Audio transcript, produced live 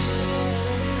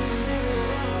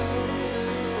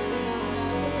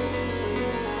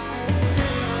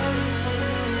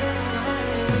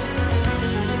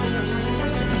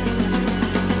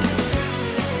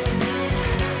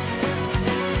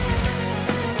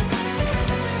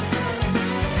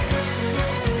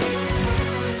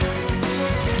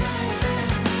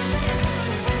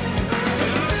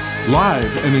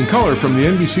Live and in color from the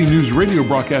NBC News radio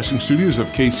broadcasting studios of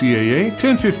KCAA,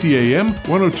 1050 AM,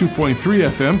 102.3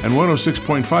 FM, and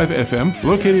 106.5 FM,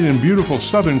 located in beautiful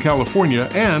Southern California,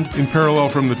 and in parallel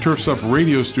from the Turfs Up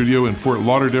radio studio in Fort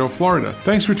Lauderdale, Florida.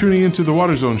 Thanks for tuning in to the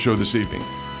Water Zone Show this evening.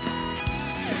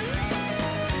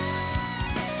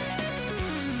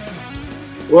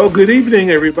 Well, good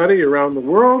evening, everybody around the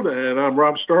world, and I'm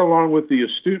Rob Starr, along with the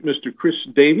astute Mr. Chris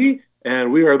Davey,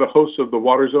 and we are the hosts of the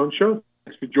Water Zone Show.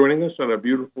 Thanks for joining us on a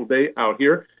beautiful day out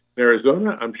here in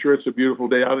Arizona. I'm sure it's a beautiful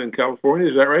day out in California.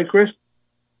 Is that right, Chris?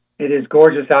 It is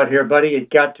gorgeous out here, buddy. It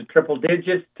got to triple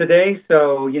digits today,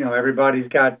 so, everybody's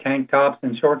got tank tops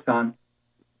and shorts on.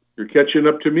 You're catching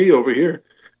up to me over here.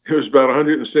 It was about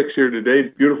 106 here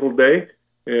today. Beautiful day,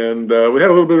 and we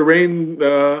had a little bit of rain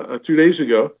 2 days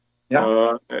ago.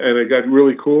 Yeah. And it got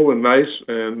really cool and nice,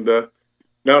 and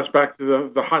now it's back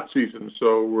to the hot season,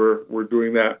 so we're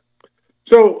doing that.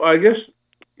 So I guess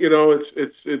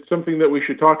it's something that we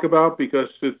should talk about because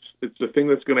it's a thing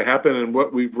that's going to happen, and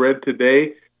what we've read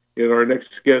today in our next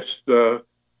guest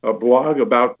blog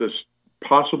about this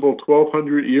possible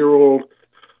 1,200-year-old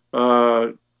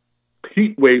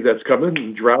heat wave that's coming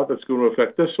and drought that's going to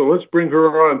affect us. So let's bring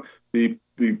her on, the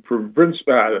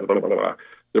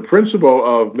principal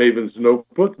of Maven's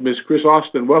Notebook, Miss Chris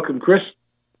Austin. Welcome, Chris.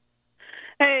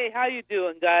 Hey, how you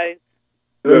doing, guys?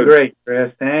 Doing great,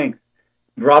 Chris. Thanks.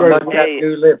 Rob must have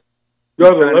two lips. No,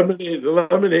 the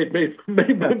lemonade made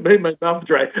my mouth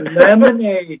dry.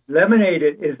 Lemonade.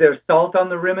 Is there salt on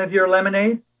the rim of your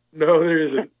lemonade? No, there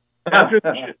isn't. After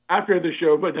the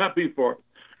show, but not before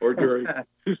or during.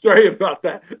 Sorry about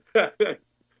that.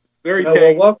 Very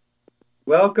tangy.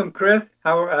 Welcome, Chris.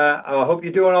 I hope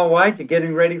you're doing all right. You're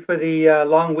getting ready for the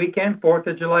long weekend, 4th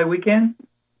of July weekend?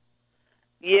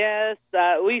 Yes,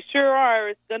 we sure are.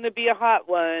 It's going to be a hot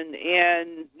one.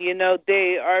 And,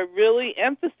 they are really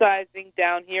emphasizing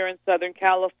down here in Southern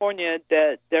California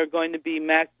that they're going to be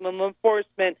maximum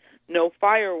enforcement, no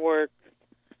fireworks.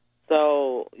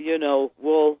 So,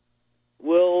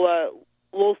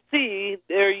 we'll see.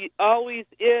 There always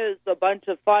is a bunch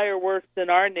of fireworks in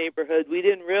our neighborhood. We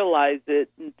didn't realize it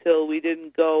until we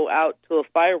didn't go out to a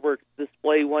fireworks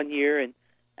display one year and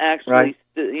actually,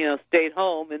 stayed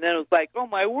home. And then it was like, oh,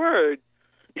 my word,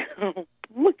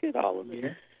 look at all of it.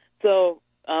 Yeah. So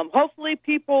hopefully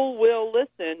people will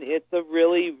listen. It's a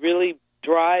really, really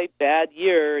dry, bad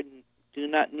year and do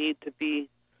not need to be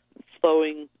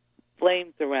throwing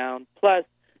flames around. Plus,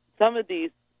 some of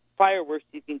these fireworks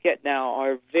you can get now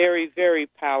are very, very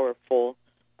powerful,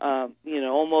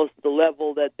 almost the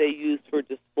level that they use for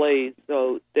displays.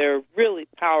 So they're really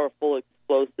powerful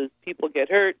explosives. People get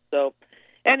hurt. So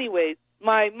anyways,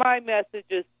 my message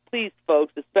is, please,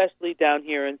 folks, especially down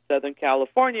here in Southern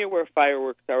California where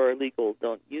fireworks are illegal,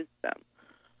 don't use them.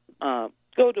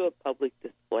 Go to a public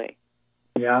display.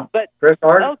 Yeah. But Chris,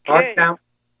 our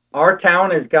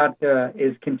town has got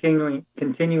is continuing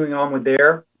on with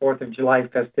their 4th of July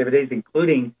festivities,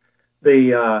 including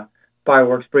the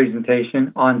fireworks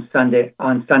presentation on Sunday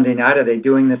night. Are they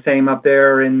doing the same up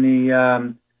there in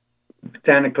the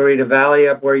Santa Clarita Valley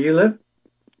up where you live?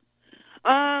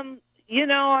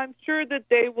 I'm sure that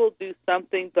they will do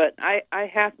something, but I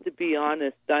have to be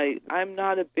honest. I'm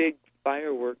not a big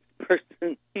fireworks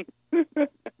person.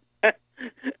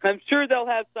 I'm sure they'll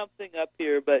have something up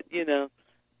here, but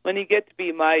when you get to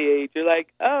be my age, you're like,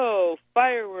 oh,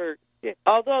 fireworks. Yeah.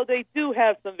 Although they do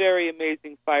have some very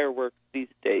amazing fireworks these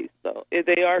days, so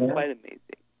they are quite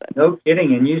amazing. But. No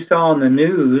kidding. And you saw on the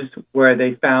news where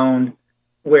the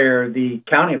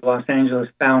county of Los Angeles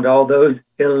found all those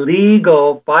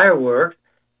illegal fireworks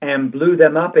and blew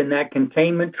them up in that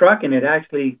containment truck, and it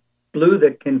actually blew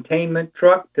the containment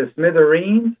truck to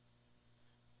smithereens.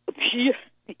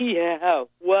 Yeah.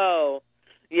 Whoa.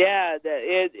 Yeah,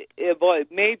 boy,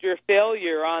 major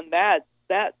failure on that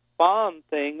bomb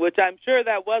thing, which I'm sure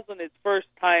that wasn't its first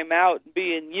time out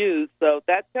being used. So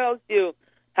that tells you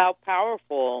how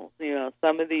powerful,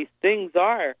 some of these things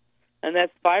are, and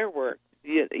that's fireworks.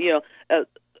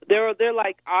 They're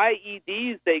like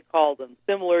IEDs, they call them,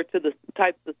 similar to the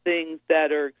types of things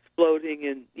that are exploding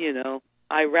in,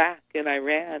 Iraq and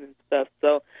Iran and stuff.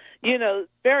 So,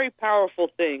 very powerful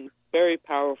things, very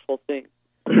powerful things.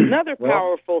 Another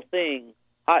powerful thing,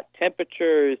 hot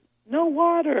temperatures, no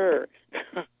water.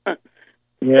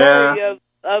 Yeah. Story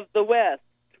of the West,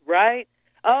 right?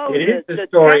 Oh, it is the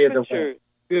story of the West.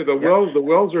 Yeah, the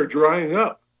wells are drying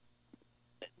up.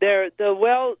 There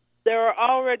are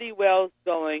already wells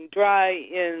going dry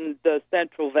in the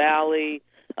Central Valley.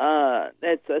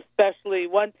 It's especially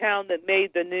one town that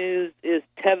made the news is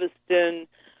Teviston.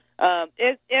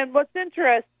 And what's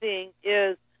interesting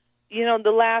is,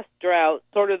 the last drought,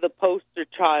 sort of the poster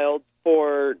child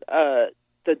for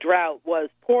the drought was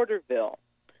Porterville.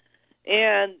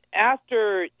 And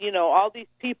after, all these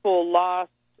people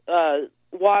lost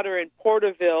water in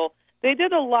Porterville, they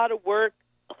did a lot of work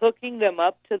hooking them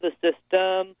up to the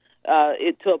system,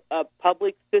 to a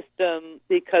public system,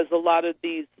 because a lot of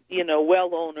these,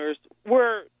 well owners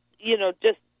were,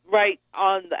 just right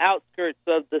on the outskirts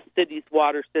of the city's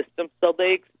water system. So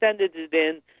they extended it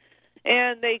in,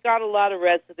 and they got a lot of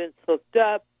residents hooked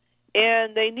up,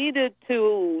 and they needed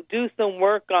to do some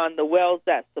work on the wells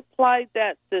that supplied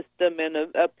that system, and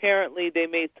apparently they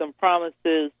made some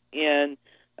promises, and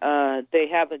they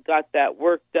haven't got that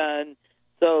work done.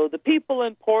 So the people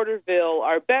in Porterville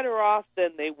are better off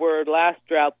than they were last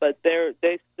drought, but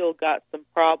they've still got some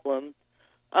problems.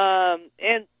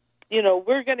 And,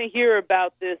 we're going to hear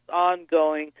about this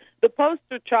ongoing. The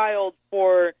poster child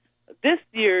for this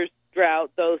year's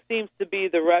drought, though, seems to be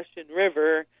the Russian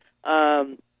River,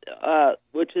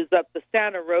 which is up the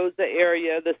Santa Rosa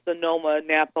area, the Sonoma,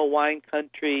 Napa wine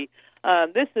country.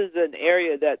 This is an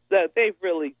area that they've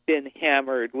really been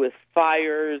hammered with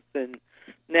fires, and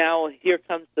now here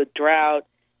comes the drought.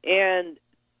 And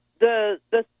the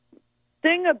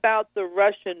thing about the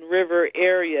Russian River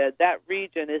area, that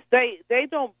region, is they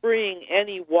don't bring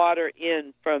any water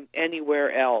in from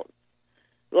anywhere else.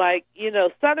 Like,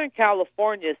 Southern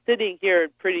California is sitting here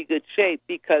in pretty good shape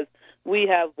because we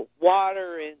have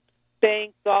water and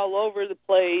banks all over the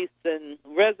place, and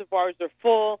reservoirs are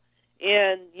full,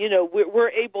 and, we're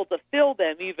able to fill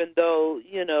them even though,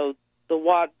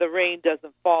 the rain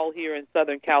doesn't fall here in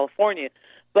Southern California.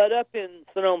 But up in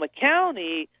Sonoma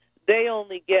County, they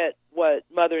only get what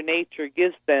Mother Nature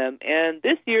gives them, and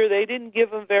this year they didn't give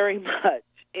them very much,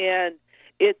 and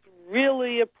it's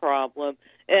really a problem.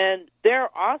 And they're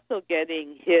also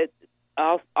getting hit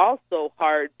also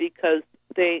hard because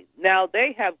they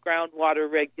have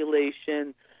groundwater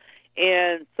regulation,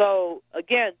 and so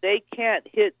again they can't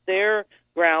hit their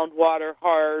groundwater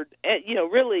hard, and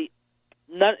really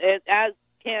none, as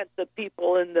can't the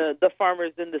people in the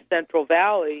farmers in the Central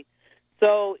Valley.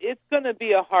 So it's going to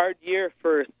be a hard year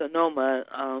for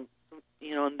Sonoma,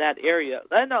 in that area,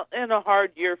 and a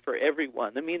hard year for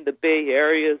everyone. I mean, the Bay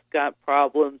Area's got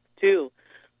problems too,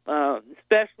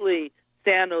 especially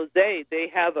San Jose.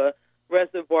 They have a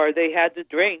reservoir they had to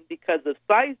drain because of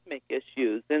seismic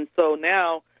issues, and so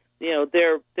now,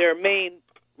 their main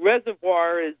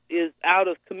reservoir is out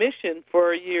of commission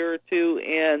for a year or two,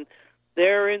 and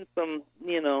they're in some,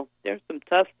 there's some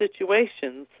tough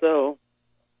situations. So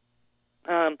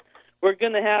we're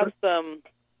going to have some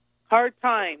hard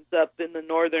times up in the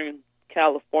Northern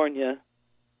California.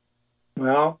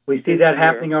 Well, we see that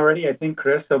happening already, I think,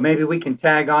 Chris. So maybe we can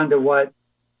tag on to what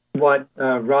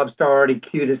Rob Starr already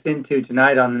cued us into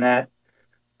tonight on that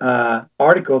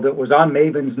article that was on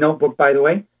Maven's notebook, by the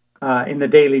way, in the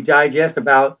Daily Digest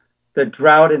about the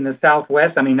drought in the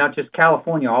Southwest. I mean, not just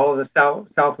California, all of the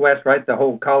Southwest, right? The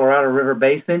whole Colorado River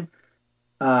Basin.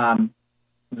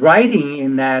 Writing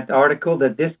in that article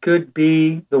that this could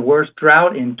be the worst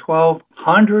drought in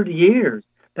 1,200 years.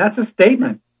 That's a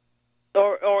statement.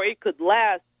 Or it could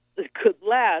last. It could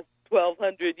last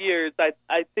 1,200 years.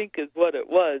 I think is what it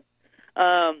was.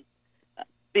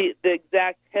 The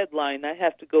exact headline. I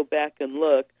have to go back and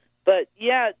look. But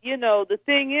yeah, the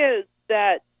thing is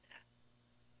that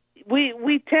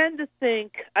we tend to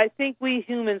think. I think we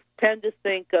humans tend to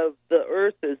think of the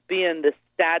Earth as being this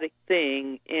static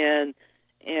thing, and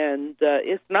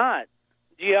it's not.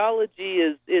 Geology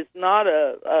is not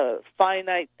a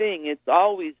finite thing.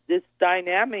 It's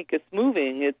dynamic. It's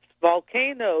moving. It's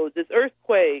volcanoes. It's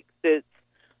earthquakes. It's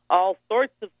all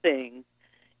sorts of things.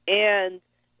 And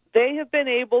they have been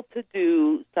able to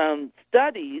do some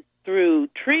studies through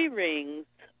tree rings,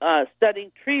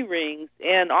 studying tree rings,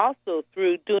 and also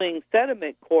through doing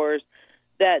sediment cores,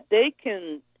 that they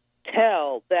can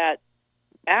tell that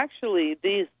actually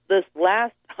this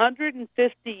last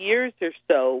 150 years or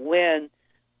so, when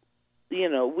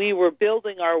we were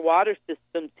building our water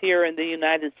systems here in the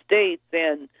United States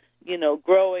and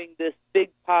growing this big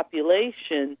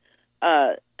population,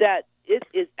 that it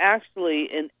is actually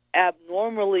an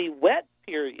abnormally wet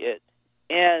period,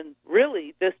 and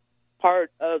really this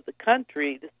part of the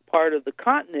country, this part of the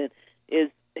continent,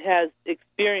 has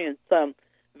experienced some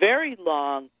very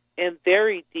long and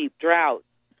very deep droughts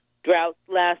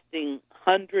lasting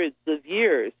hundreds of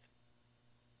years.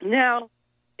 Now,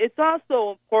 it's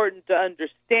also important to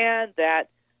understand that,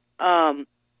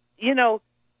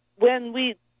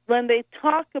 when they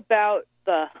talk about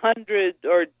the 100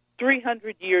 or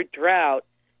 300-year drought,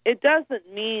 it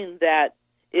doesn't mean that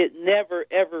it never,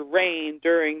 ever rained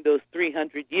during those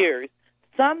 300 years.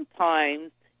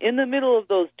 sometimes in the middle of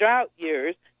those drought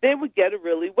years, they would get a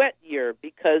really wet year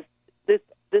because this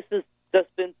has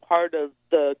just been part of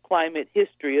the climate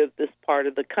history of this part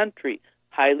of the country.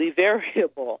 Highly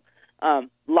variable,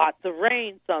 lots of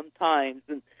rain sometimes,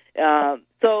 and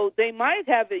so they might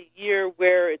have a year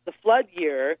where it's a flood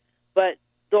year, but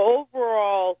the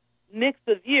overall mix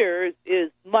of years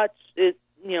is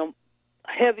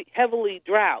heavily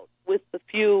drought with a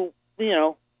few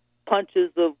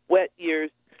punches of wet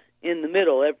years in the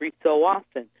middle every so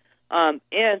often,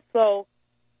 and so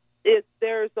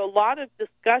there's a lot of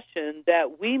discussion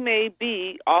that we may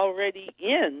be already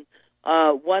in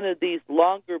one of these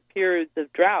longer periods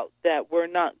of drought, that we're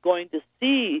not going to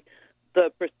see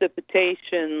the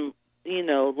precipitation,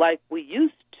 like we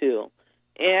used to.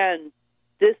 And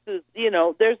this is,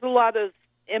 there's a lot of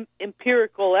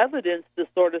empirical evidence to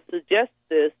sort of suggest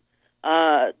this,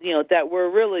 that we're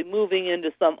really moving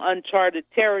into some uncharted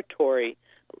territory.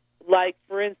 Like,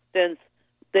 for instance,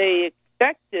 they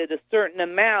expected a certain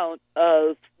amount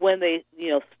of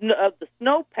of the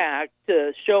snowpack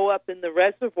to show up in the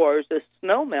reservoirs as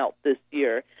snow melt this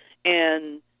year,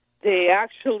 and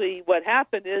what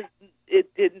happened is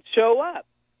it didn't show up,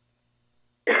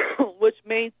 which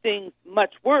made things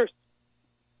much worse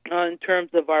in terms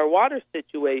of our water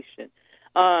situation.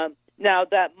 Now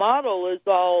that model has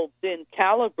all been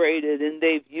calibrated, and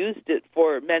they've used it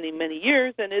for many, many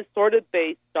years, and is sort of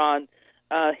based on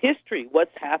history,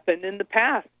 what's happened in the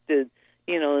past.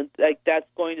 That's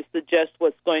going to suggest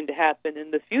what's going to happen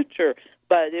in the future,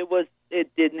 but it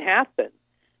didn't happen.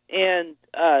 And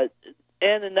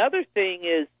another thing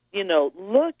is,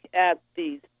 look at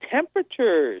these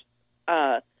temperatures.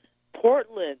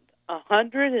 Portland,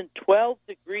 112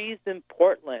 degrees in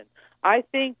Portland. I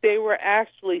think they were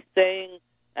actually saying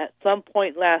at some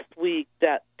point last week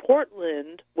that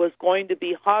Portland was going to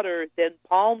be hotter than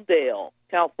Palmdale,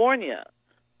 California.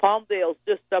 Palmdale's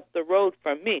just up the road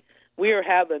from me. We were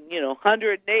having,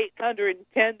 108,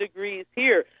 110 degrees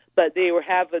here, but they were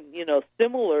having,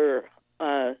 similar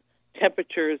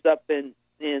temperatures up in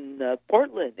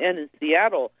Portland and in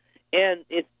Seattle. And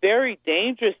it's very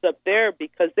dangerous up there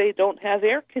because they don't have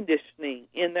air conditioning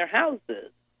in their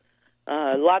houses.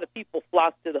 A lot of people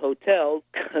flock to the hotels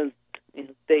because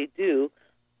they do.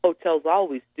 Hotels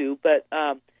always do. But,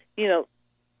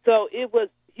 so it was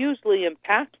hugely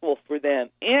impactful for them.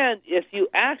 And if you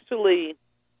actually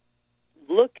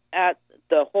look at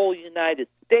the whole United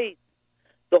States,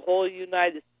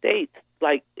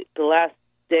 like the last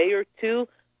day or two,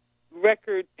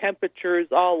 record temperatures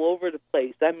all over the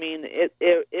place. I mean,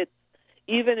 it's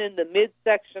even in the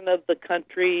midsection of the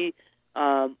country,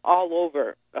 all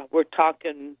over. We're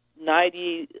talking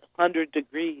 90, 100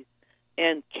 degrees.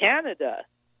 And Canada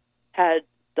had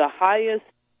the highest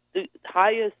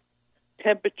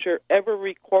temperature ever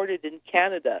recorded in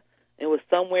Canada. It was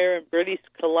somewhere in British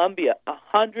Columbia,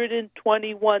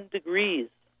 121 degrees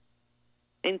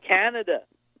in Canada.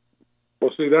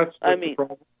 Well, see, that's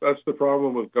the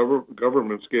problem with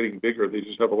governments getting bigger. They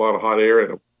just have a lot of hot air in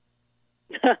them.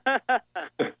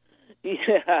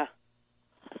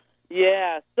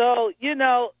 Yeah. So,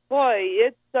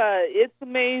 it's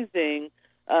amazing.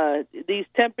 These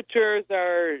temperatures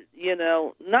are,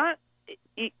 not,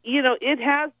 it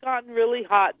has gotten really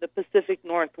hot in the Pacific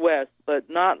Northwest, but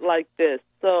not like this.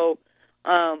 So,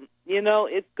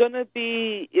 it's going to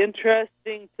be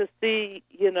interesting to see,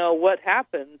 what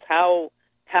happens, how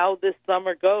this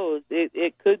summer goes.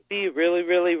 It could be a really,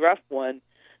 really rough one.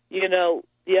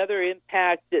 The other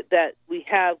impact that we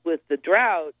have with the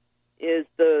drought is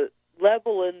the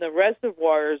level in the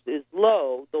reservoirs is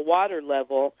low, the water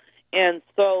level, and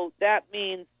so that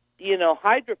means,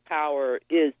 hydropower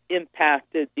is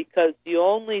impacted because you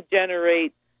only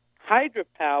generate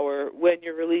hydropower when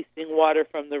you're releasing water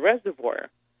from the reservoir.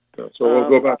 Yeah, so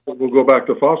we'll go back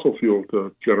to fossil fuel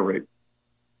to generate.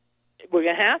 We're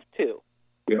going to have to.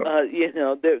 Yeah.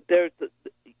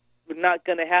 We're not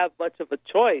going to have much of a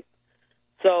choice.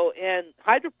 So, and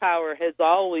hydropower has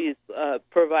always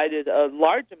provided a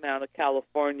large amount of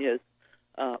California's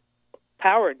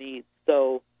power needs.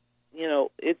 So,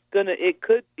 it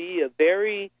could be a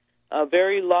very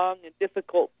long and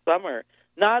difficult summer,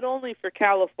 not only for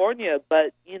California,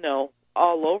 but,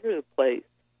 all over the place.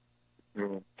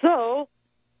 Mm. So,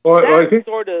 I think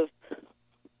sort of,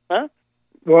 huh?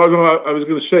 Well, no, I was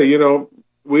going to say,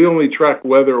 we only track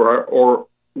weather, or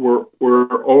we're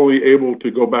only able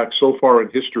to go back so far in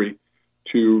history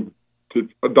to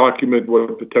document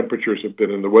what the temperatures have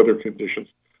been and the weather conditions.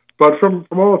 But from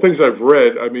all the things I've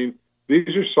read, I mean, these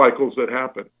are cycles that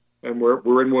happen, and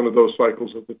we're in one of those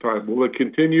cycles at the time. Will it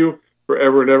continue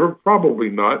forever and ever? Probably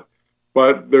not.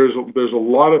 But there's a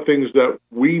lot of things that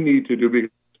we need to do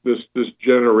because this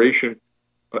generation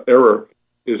era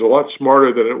is a lot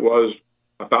smarter than it was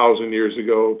 1,000 years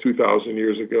ago, 2,000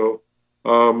 years ago,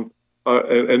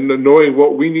 and knowing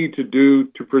what we need to do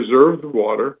to preserve the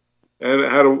water and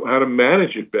how to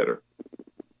manage it better.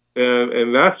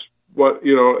 And that's what,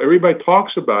 everybody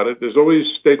talks about it. There's always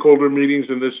stakeholder meetings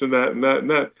and this and that and that and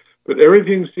that, but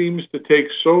everything seems to take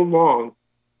so long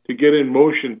to get in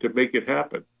motion to make it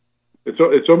happen.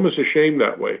 It's almost a shame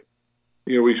that way.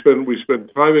 We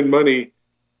spend time and money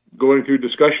going through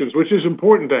discussions, which is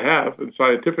important to have, and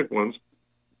scientific ones,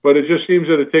 but it just seems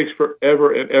that it takes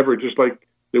forever and ever, just like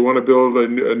they want to build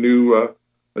a new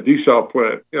desal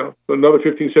plant. Another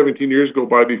 15, 17 years go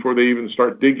by before they even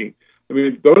start digging. I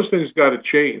mean, those things got to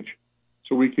change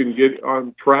so we can get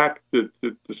on track to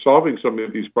solving some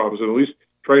of these problems and at least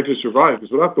trying to survive.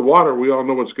 Because without the water, we all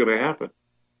know what's going to happen.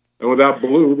 And without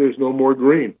blue, there's no more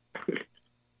green.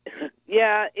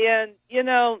 Yeah, and,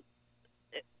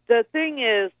 the thing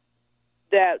is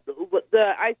that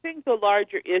I think the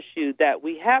larger issue that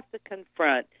we have to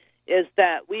confront is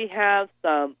that we have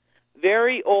some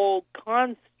very old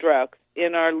constructs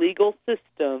in our legal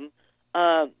system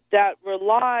that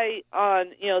rely on,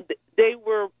 they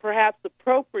were perhaps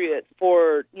appropriate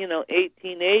for,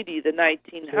 1880, the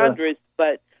 1900s, sure,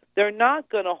 but they're not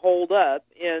going to hold up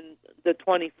in the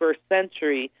 21st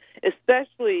century,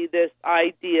 especially this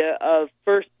idea of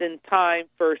first in time,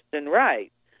 first in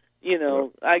right.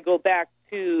 I go back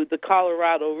to the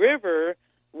Colorado River,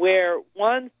 where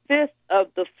 1/5 of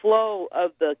the flow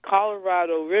of the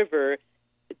Colorado River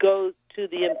goes to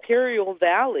the Imperial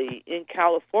Valley in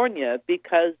California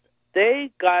because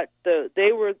they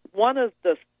were one of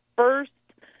the first,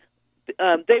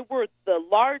 they were the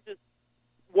largest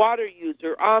water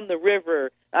user on the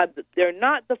river. They're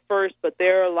not the first, but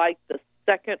they're like the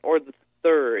second or the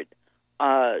third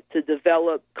to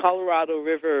develop Colorado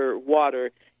River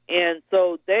water. And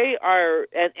so they are,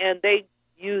 and they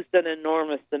used an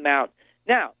enormous amount.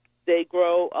 Now, they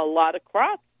grow a lot of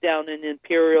crops down in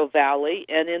Imperial Valley,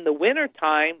 and in the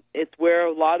wintertime, it's where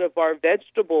a lot of our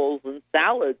vegetables and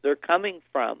salads are coming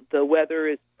from. The weather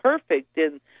is perfect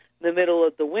in the middle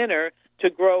of the winter to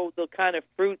grow the kind of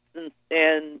fruits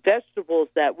and vegetables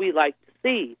that we like to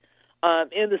see.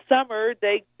 In the summer,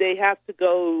 they have to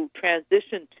go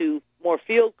transition to more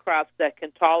field crops that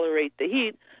can tolerate the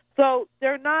heat. So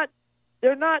they're not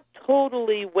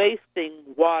totally wasting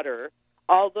water,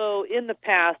 although in the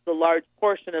past a large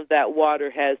portion of that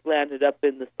water has landed up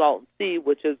in the Salton Sea,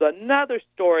 which is another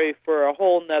story for a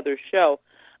whole nother show.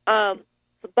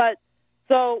 But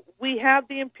so we have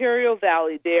the Imperial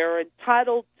Valley. They are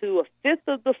entitled to 1/5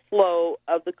 of the flow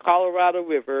of the Colorado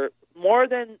River.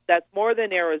 That's more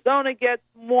than Arizona gets.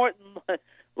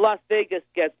 Las Vegas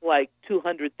gets like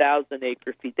 200,000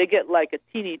 acre feet. They get like a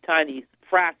teeny tiny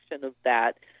fraction of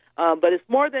that, but it's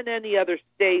more than any other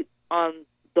state on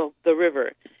the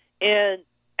river. And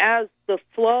as the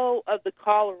flow of the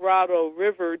Colorado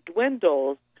River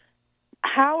dwindles,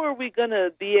 how are we going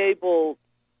to be able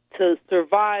to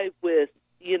survive with,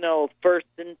 first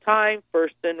in time,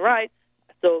 first in right?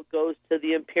 So it goes to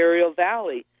the Imperial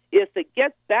Valley. If it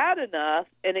gets bad enough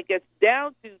and it gets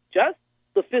down to just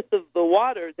the 1/5 of the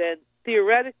water, then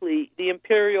theoretically the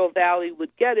Imperial Valley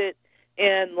would get it,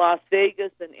 and Las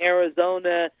Vegas and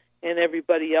Arizona and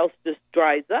everybody else just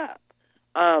dries up.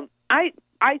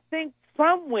 I think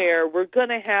somewhere we're going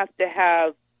to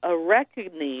have a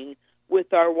reckoning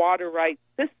with our water rights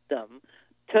system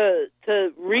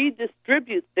to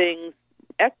redistribute things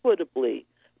equitably.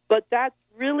 But that's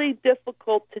really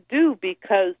difficult to do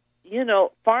because,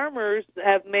 farmers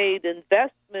have made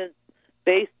investments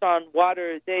based on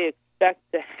water they expect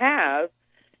to have,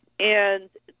 and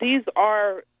these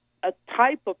are a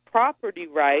type of property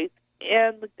right,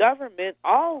 and the government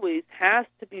always has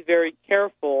to be very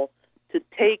careful to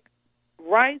take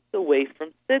rights away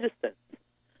from citizens.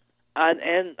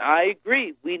 And I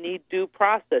agree, we need due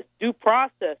process. Due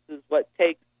process is what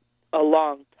takes a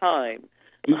long time.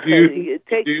 Do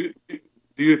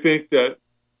you think that,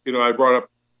 I brought up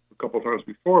a couple of times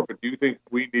before, but do you think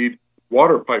we need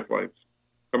water pipelines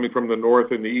coming from the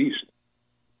north and the east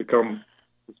to come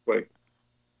this way?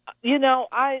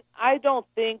 I don't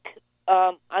think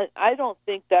I don't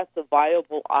think that's a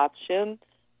viable option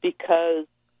because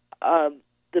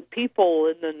the people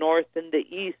in the north and the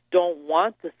east don't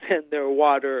want to send their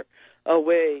water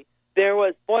away. There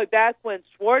was back when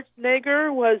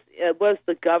Schwarzenegger was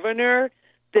the governor,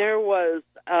 there was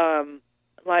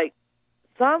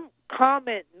some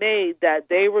comment made that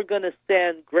they were going to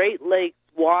send Great Lakes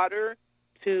water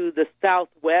to the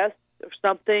southwest or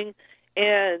something,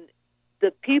 and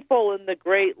the people in the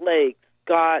Great Lakes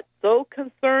got so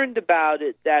concerned about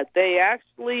it that they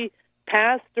actually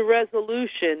passed a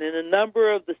resolution in a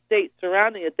number of the states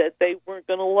surrounding it that they weren't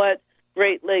going to let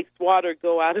Great Lakes water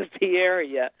go out of the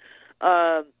area.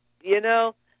 I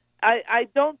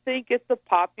don't think it's a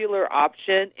popular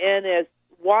option, and as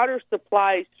water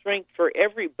supplies shrink for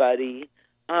everybody,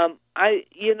 I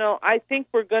think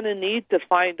we're going to need to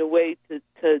find a way to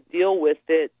deal with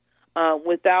it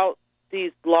without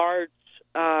these large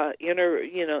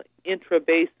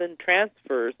intra-basin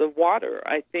transfers of water.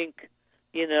 I think,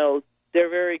 they're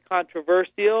very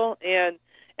controversial, and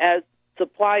as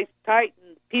supplies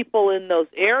tighten, people in those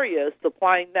areas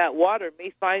supplying that water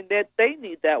may find that they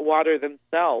need that water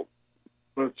themselves.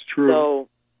 That's true. So,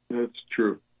 that's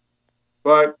true.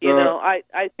 But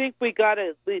I think we got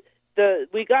to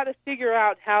figure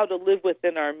out how to live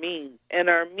within our means, and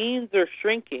our means are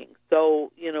shrinking.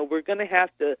 So we're going to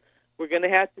have to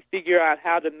figure out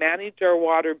how to manage our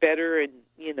water better, and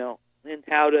and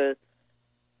how to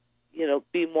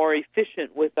be more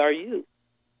efficient with our use.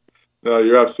 No,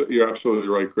 you're absolutely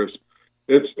right, Chris.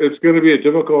 It's going to be a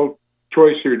difficult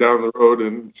choice here down the road,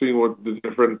 and seeing what the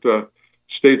different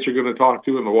states are going to talk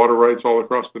to and the water rights all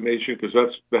across the nation, because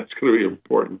that's going to be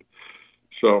important.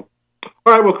 So,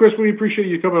 all right, well, Chris, we appreciate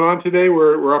you coming on today.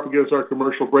 We're up against our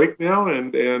commercial break now,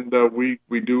 and we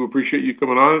do appreciate you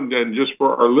coming on. And just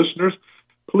for our listeners,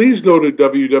 please go to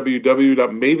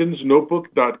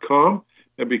www.mavensnotebook.com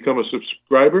and become a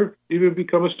subscriber, even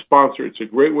become a sponsor. It's a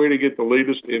great way to get the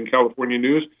latest in California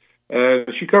news. And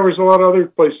she covers a lot of other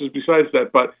places besides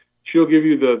that, but she'll give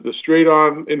you the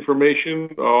straight-on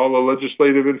information, all the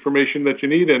legislative information that you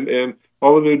need, and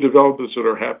all the new developments that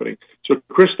are happening. So,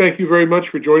 Chris, thank you very much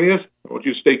for joining us. I want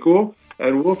you to stay cool,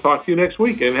 and we'll talk to you next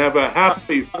week. And have a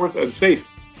happy 4th and safe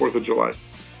 4th of July.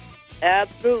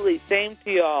 Absolutely. Same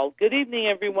to you all. Good evening,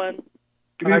 everyone.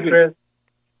 Hi, Chris.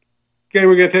 Okay,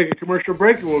 we're going to take a commercial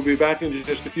break, and we'll be back in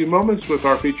just a few moments with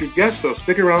our featured guest. So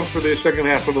stick around for the second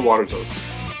half of the Water Zone.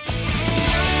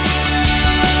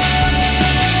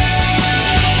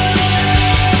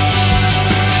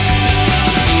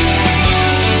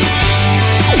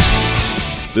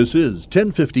 This is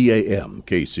 1050 AM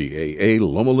KCAA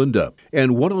Loma Linda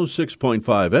and 106.5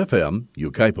 FM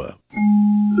Yucaipa.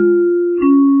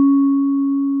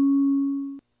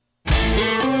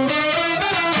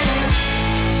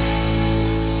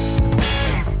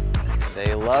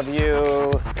 They love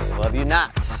you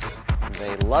not.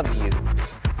 They love you.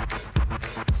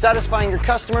 Satisfying your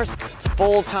customers, it's a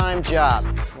full-time job.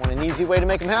 Want an easy way to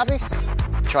make them happy?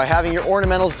 Try having your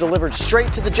ornamentals delivered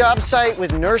straight to the job site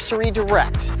with Nursery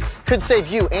Direct. Could save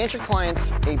you and your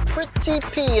clients a pretty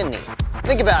peony.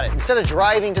 Think about it. Instead of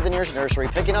driving to the nearest nursery,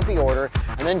 picking up the order,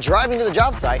 and then driving to the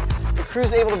job site, the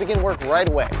crew's able to begin work right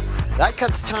away. That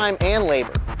cuts time and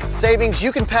labor. Savings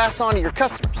you can pass on to your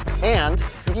customers. And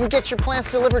you can get your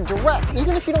plants delivered direct,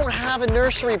 even if you don't have a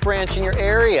nursery branch in your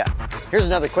area. Here's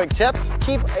another quick tip.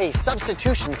 Keep a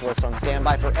substitutions list on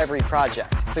standby for every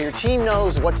project, so your team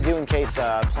knows what to do in case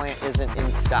a plant isn't in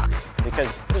stock.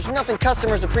 Because there's nothing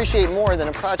customers appreciate more than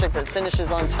a project that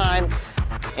finishes on time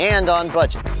and on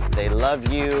budget. They love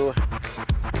you.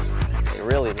 They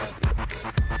really love you.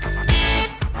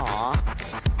 Aww.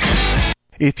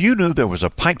 If you knew there was a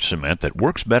pipe cement that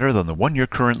works better than the one you're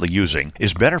currently using,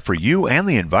 is better for you and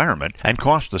the environment, and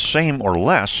costs the same or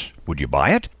less, would you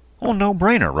buy it? Oh,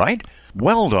 no-brainer, right?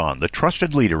 Weldon, the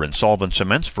trusted leader in solvent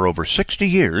cements for over 60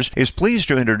 years, is pleased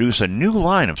to introduce a new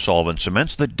line of solvent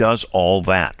cements that does all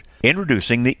that.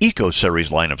 Introducing the Eco Series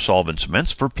line of solvent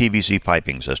cements for PVC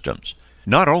piping systems.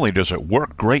 Not only does it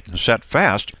work great and set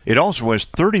fast, it also has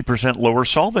 30% lower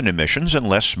solvent emissions and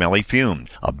less smelly fumes,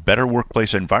 a better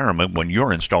workplace environment when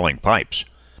you're installing pipes.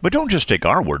 But don't just take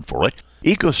our word for it.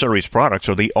 EcoSeries products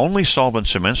are the only solvent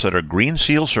cements that are Green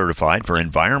Seal certified for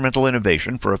environmental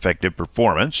innovation for effective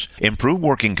performance, improved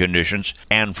working conditions,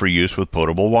 and for use with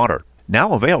potable water.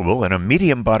 Now available in a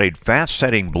medium-bodied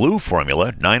fast-setting blue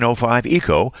formula, 905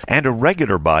 Eco, and a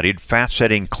regular-bodied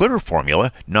fast-setting clear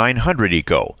formula, 900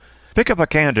 Eco. Pick up a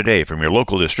can today from your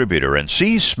local distributor and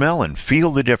see, smell, and feel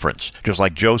the difference, just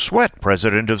like Joe Sweat,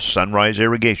 president of Sunrise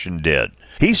Irrigation, did.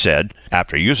 He said,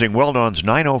 after using Weldon's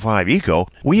 905 Eco,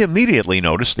 we immediately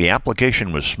noticed the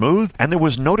application was smooth and there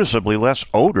was noticeably less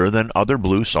odor than other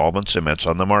blue solvent cements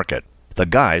on the market. The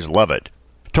guys love it.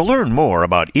 To learn more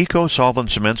about Eco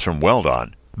solvent cements from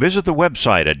Weldon, visit the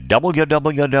website at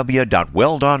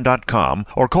www.weldon.com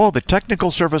or call the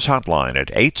technical service hotline at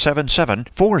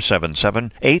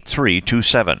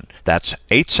 877-477-8327. That's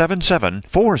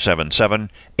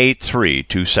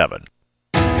 877-477-8327.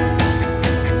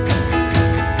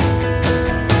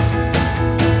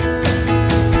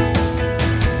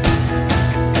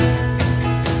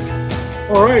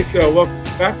 All right, welcome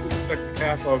back to the second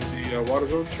half of the Water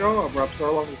Zone Show. I'm Rob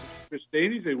Sarlong with Chris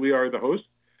Davies, and we are the hosts.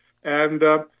 And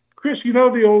Chris, you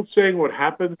know the old saying, what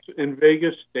happens in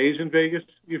Vegas stays in Vegas?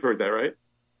 You've heard that, right?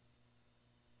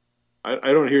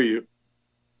 I don't hear you.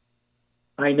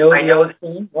 I know the old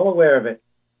saying, well aware of it.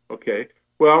 Okay.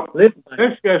 Well, the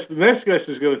next guest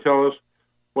is going to tell us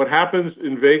what happens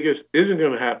in Vegas isn't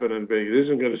going to happen in Vegas,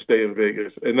 isn't going to stay in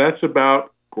Vegas, and that's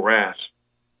about grass,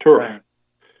 turf. Right.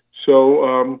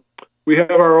 So we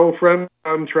have our old friend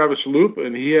Travis Loop,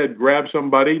 and he had grabbed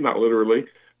somebody, not literally,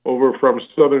 over from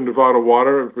Southern Nevada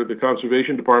Water for the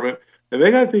Conservation Department, and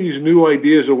they got these new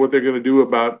ideas of what they're going to do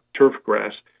about turf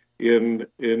grass in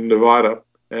Nevada.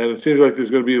 And it seems like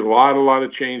there's going to be a lot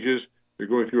of changes. They're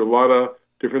going through a lot of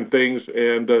different things,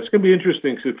 and it's going to be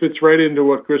interesting because it fits right into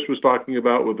what Chris was talking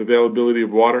about with availability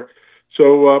of water.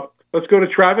 So let's go to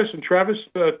Travis, and Travis,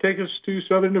 take us to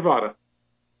Southern Nevada.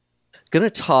 Going to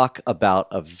talk about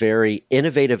a very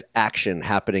innovative action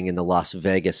happening in the Las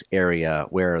Vegas area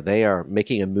where they are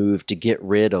making a move to get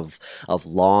rid of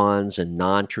lawns and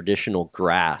non-traditional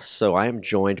grass. So I am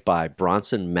joined by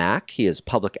Bronson Mack. He is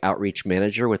Public Outreach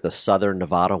Manager with the Southern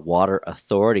Nevada Water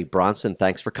Authority. Bronson,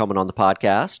 thanks for coming on the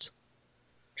podcast.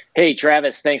 Hey,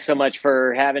 Travis, thanks so much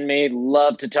for having me.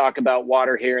 Love to talk about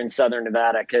water here in Southern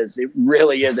Nevada because it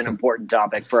really is an important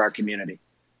topic for our community.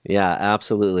 Yeah,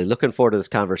 absolutely. Looking forward to this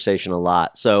conversation a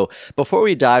lot. So before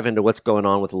we dive into what's going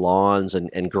on with lawns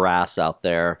and grass out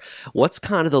there, what's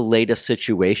kind of the latest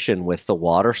situation with the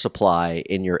water supply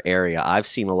in your area? I've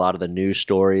seen a lot of the news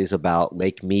stories about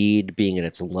Lake Mead being at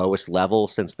its lowest level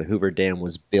since the Hoover Dam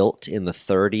was built in the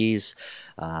 30s.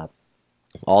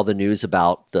 All the news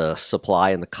about the supply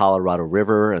in the Colorado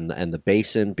River and the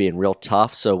basin being real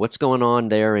tough. So what's going on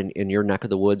there in your neck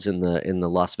of the woods in the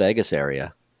Las Vegas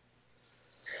area?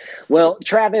 Well,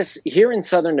 Travis, here in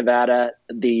Southern Nevada,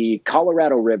 the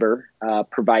Colorado River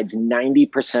provides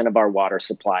 90% of our water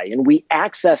supply, and we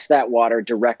access that water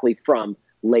directly from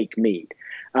Lake Mead.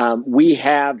 We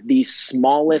have the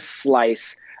smallest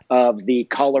slice of the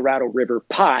Colorado River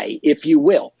pie, if you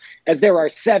will, as there are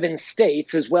 7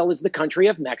 states as well as the country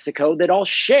of Mexico that all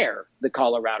share the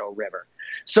Colorado River.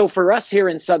 So for us here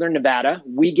in Southern Nevada,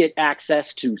 we get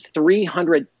access to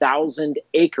 300,000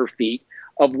 acre feet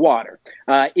of water.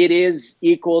 It is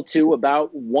equal to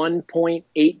about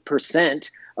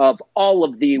 1.8% of all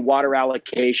of the water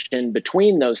allocation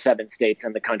between those 7 states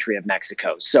and the country of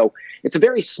Mexico. So it's a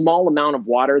very small amount of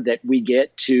water that we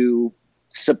get to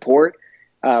support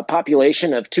a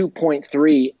population of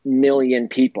 2.3 million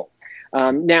people.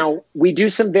 Now, we do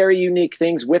some very unique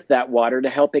things with that water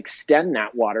to help extend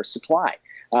that water supply.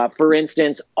 For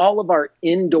instance, all of our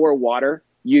indoor water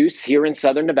use here in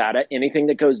Southern Nevada, anything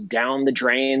that goes down the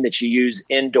drain that you use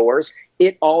indoors,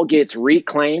 it all gets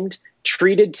reclaimed,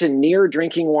 treated to near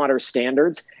drinking water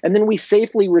standards, and then we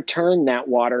safely return that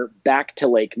water back to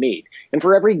Lake Mead. And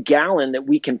for every gallon that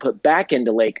we can put back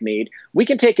into Lake Mead, we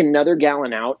can take another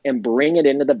gallon out and bring it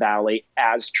into the valley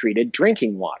as treated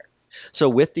drinking water. So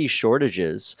with these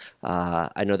shortages,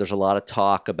 I know there's a lot of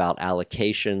talk about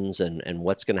allocations and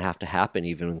what's going to have to happen,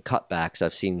 even in cutbacks.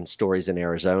 I've seen stories in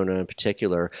Arizona in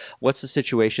particular. What's the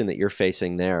situation that you're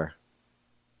facing there?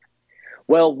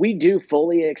 Well, we do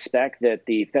fully expect that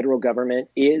the federal government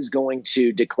is going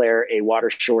to declare a water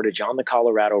shortage on the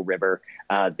Colorado River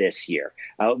this year.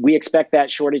 We expect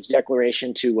that shortage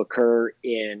declaration to occur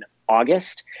in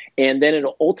August, and then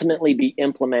it'll ultimately be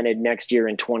implemented next year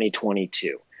in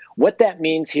 2022. What that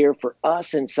means here for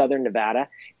us in Southern Nevada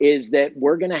is that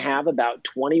we're going to have about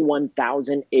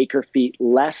 21,000 acre feet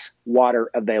less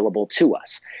water available to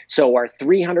us. So our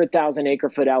 300,000 acre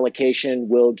foot allocation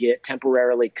will get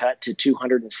temporarily cut to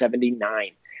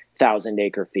 279,000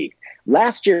 acre feet.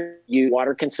 Last year,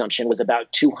 water consumption was about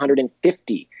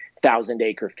 250,000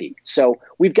 acre feet. So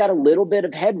we've got a little bit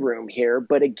of headroom here,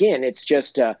 but again, it's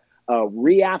just a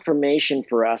reaffirmation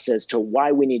for us as to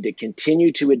why we need to continue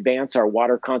to advance our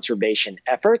water conservation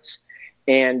efforts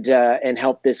and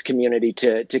help this community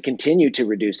to continue to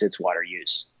reduce its water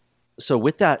use. So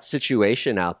with that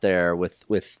situation out there with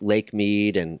Lake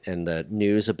Mead and the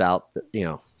news about,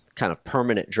 kind of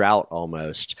permanent drought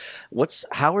almost,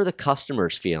 how are the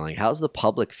customers feeling? How's the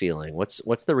public feeling?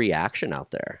 What's the reaction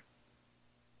out there?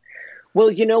 Well,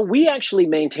 we actually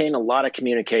maintain a lot of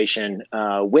communication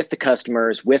with the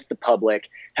customers, with the public,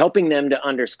 helping them to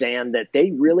understand that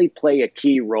they really play a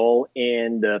key role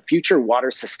in the future water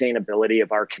sustainability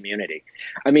of our community.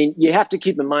 I mean, you have to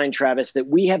keep in mind, Travis, that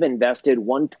we have invested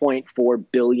 $1.4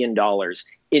 billion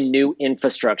in new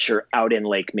infrastructure out in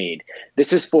Lake Mead.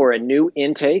 This is for a new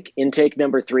intake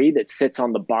number 3 that sits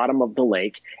on the bottom of the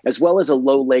lake, as well as a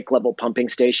low lake level pumping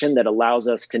station that allows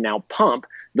us to now pump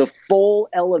the full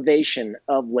elevation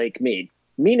of Lake Mead,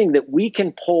 meaning that we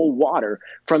can pull water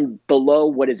from below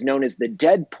what is known as the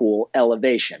dead pool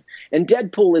elevation. And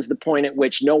dead pool is the point at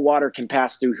which no water can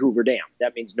pass through Hoover Dam.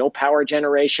 That means no power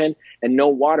generation and no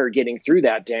water getting through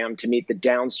that dam to meet the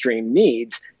downstream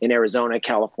needs in Arizona,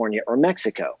 California, or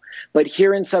Mexico. But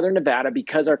here in Southern Nevada,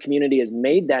 because our community has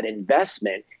made that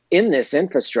investment in this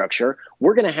infrastructure,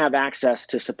 we're going to have access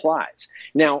to supplies.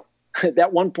 Now,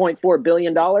 that $1.4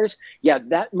 billion,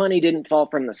 that money didn't fall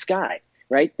from the sky,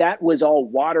 right? That was all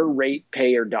water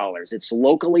ratepayer dollars. It's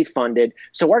locally funded.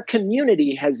 So our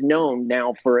community has known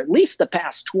now for at least the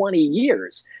past 20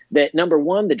 years that, number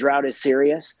one, the drought is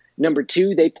serious. Number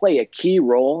two, they play a key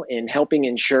role in helping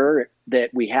ensure that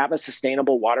we have a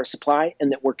sustainable water supply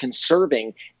and that we're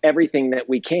conserving everything that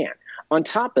we can. On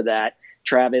top of that,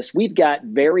 Travis, we've got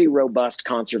very robust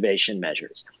conservation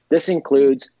measures. This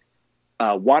includes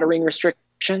watering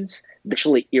restrictions,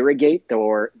 actually irrigate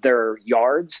their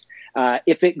yards.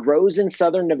 If it grows in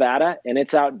Southern Nevada and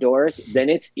it's outdoors, then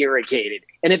it's irrigated.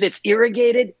 And if it's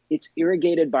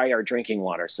irrigated by our drinking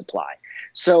water supply.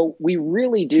 So we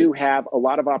really do have a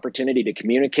lot of opportunity to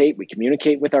communicate. We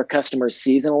communicate with our customers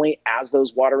seasonally as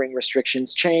those watering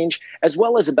restrictions change, as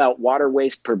well as about water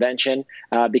waste prevention,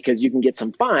 because you can get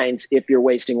some fines if you're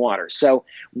wasting water. So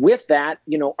with that,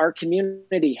 our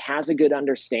community has a good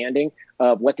understanding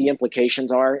of what the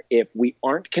implications are if we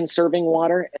aren't conserving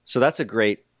water. So that's a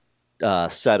great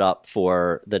setup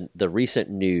for the recent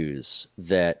news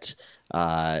that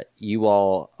you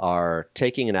all are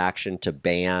taking an action to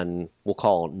ban, we'll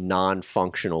call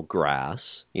non-functional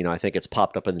grass. I think it's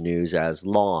popped up in the news as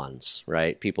lawns,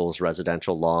 right? People's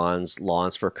residential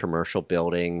lawns for commercial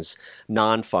buildings,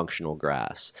 non-functional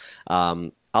grass.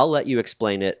 I'll let you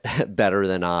explain it better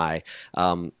than I.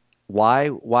 Why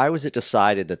was it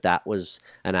decided that was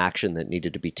an action that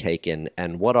needed to be taken,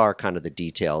 and what are kind of the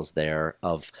details there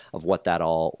of what that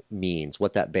all means,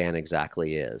 what that ban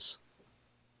exactly is?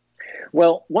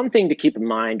 Well, one thing to keep in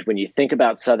mind when you think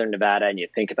about Southern Nevada and you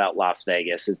think about Las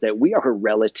Vegas is that we are a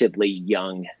relatively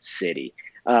young city.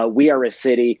 We are a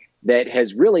city that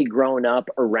has really grown up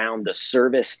around the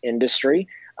service industry.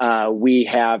 We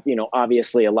have,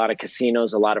 obviously a lot of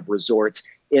casinos, a lot of resorts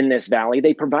in this valley.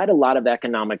 They provide a lot of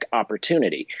economic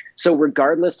opportunity. So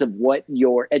regardless of what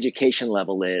your education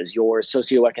level is, your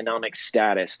socioeconomic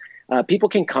status, people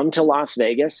can come to Las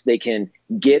Vegas. They can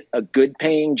get a good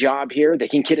paying job here. They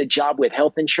can get a job with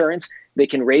health insurance. They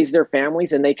can raise their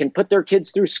families and they can put their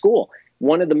kids through school.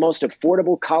 One of the most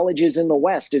affordable colleges in the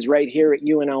West is right here at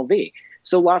UNLV.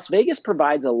 So Las Vegas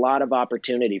provides a lot of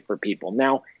opportunity for people.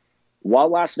 Now, while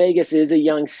Las Vegas is a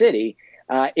young city,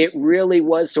 it really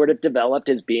was sort of developed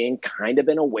as being kind of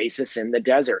an oasis in the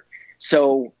desert.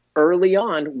 So early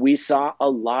on, we saw a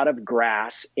lot of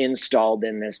grass installed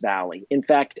in this valley. In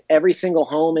fact, every single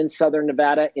home in Southern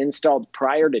Nevada installed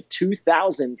prior to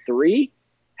 2003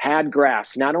 had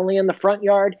grass, not only in the front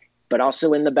yard, but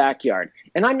also in the backyard.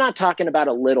 And I'm not talking about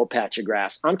a little patch of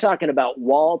grass. I'm talking about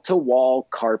wall-to-wall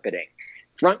carpeting.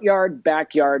 Front yard,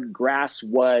 backyard, grass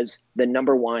was the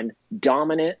number one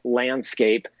dominant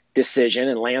landscape decision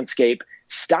and landscape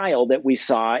style that we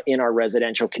saw in our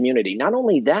residential community. Not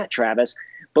only that, Travis,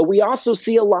 but we also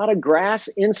see a lot of grass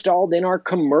installed in our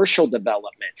commercial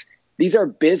developments. These are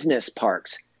business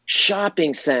parks,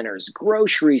 shopping centers,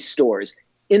 grocery stores,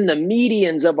 in the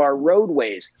medians of our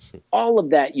roadways. All of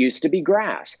that used to be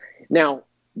grass. Now,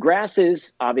 grass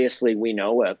is obviously, we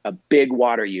know, a big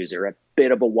water user, a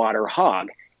bit of a water hog.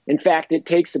 In fact, it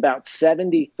takes about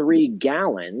 73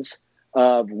 gallons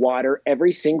of water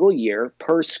every single year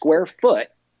per square foot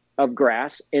of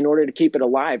grass in order to keep it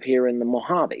alive here in the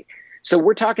Mojave. So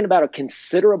we're talking about a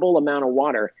considerable amount of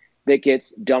water that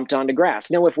gets dumped onto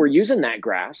grass. Now, if we're using that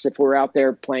grass, if we're out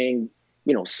there playing,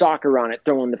 soccer on it,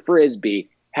 throwing the frisbee,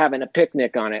 having a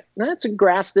picnic on it, that's a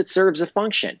grass that serves a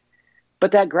function.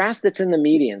 But that grass that's in the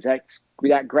medians,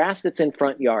 that grass that's in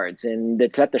front yards and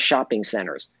that's at the shopping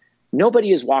centers,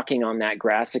 nobody is walking on that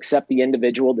grass except the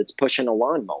individual that's pushing a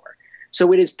lawnmower.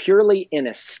 So it is purely an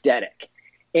aesthetic.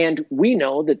 And we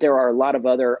know that there are a lot of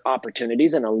other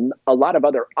opportunities and a lot of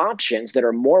other options that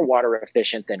are more water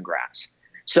efficient than grass.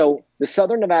 So the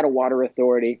Southern Nevada Water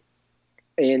Authority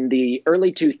in the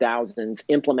early 2000s,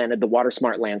 implemented the Water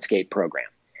Smart Landscape program.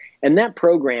 And that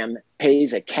program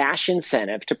pays a cash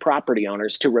incentive to property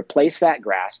owners to replace that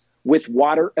grass with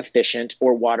water efficient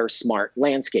or water smart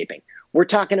landscaping. We're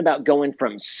talking about going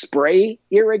from spray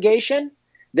irrigation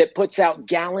that puts out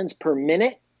gallons per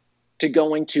minute to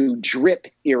going to drip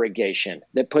irrigation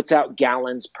that puts out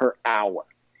gallons per hour.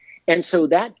 And so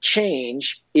that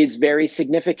change is very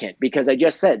significant because I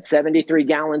just said 73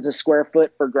 gallons a square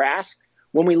foot for grass.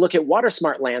 When we look at water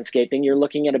smart landscaping, you're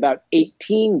looking at about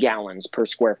 18 gallons per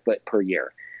square foot per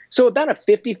year. So about a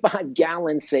 55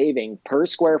 gallon saving per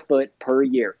square foot per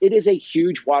year. It is a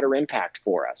huge water impact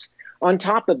for us. On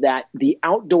top of that, the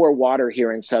outdoor water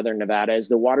here in Southern Nevada is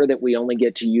the water that we only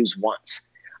get to use once.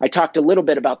 I talked a little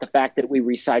bit about the fact that we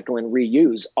recycle and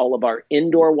reuse all of our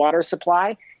indoor water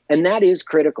supply, and that is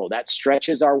critical. That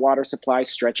stretches our water supply,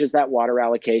 stretches that water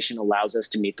allocation, allows us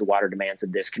to meet the water demands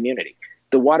of this community.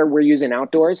 The water we're using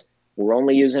outdoors, we're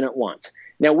only using it once.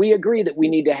 Now, we agree that we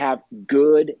need to have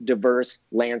good, diverse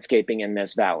landscaping in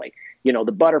this valley. You know,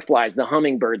 the butterflies, the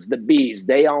hummingbirds, the bees,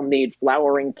 they all need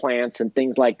flowering plants and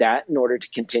things like that in order to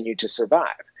continue to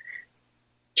survive.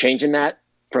 Changing that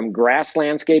from grass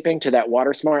landscaping to that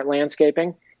water smart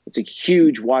landscaping, it's a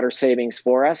huge water savings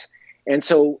for us. And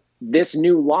so this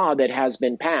new law that has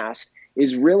been passed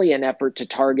is really an effort to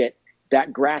target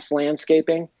that grass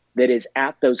landscaping that is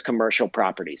at those commercial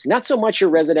properties. Not so much your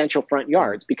residential front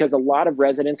yards, because a lot of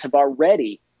residents have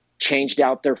already changed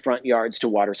out their front yards to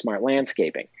water smart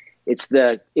landscaping. It's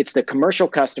the commercial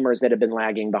customers that have been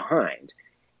lagging behind.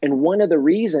 And one of the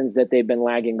reasons that they've been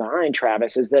lagging behind,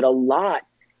 Travis, is that a lot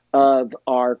of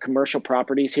our commercial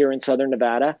properties here in Southern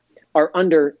Nevada are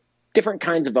under different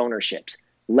kinds of ownerships,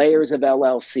 layers of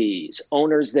LLCs,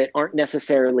 owners that aren't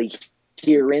necessarily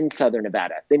here in Southern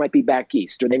Nevada. They might be back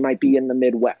east or they might be in the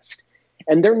Midwest.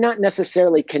 And they're not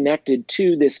necessarily connected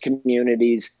to this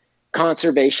community's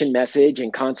conservation message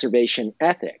and conservation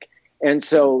ethic. And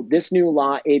so this new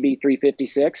law, AB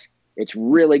 356, it's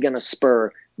really going to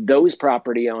spur those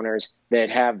property owners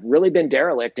that have really been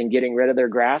derelict in getting rid of their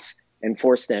grass and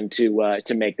force them to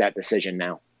make that decision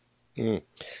now.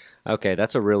 Okay,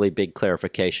 that's a really big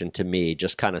clarification to me,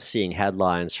 just kind of seeing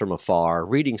headlines from afar,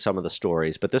 reading some of the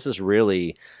stories, but this is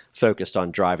really focused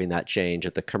on driving that change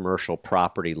at the commercial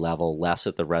property level, less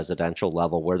at the residential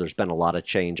level, where there's been a lot of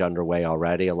change underway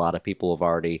already. A lot of people have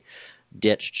already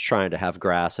ditched trying to have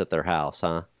grass at their house,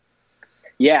 huh?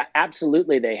 Yeah,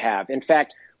 absolutely they have. In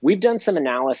fact, we've done some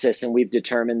analysis and we've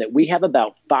determined that we have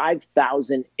about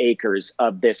 5,000 acres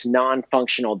of this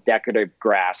non-functional decorative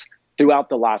grass throughout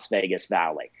the Las Vegas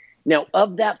Valley. Now,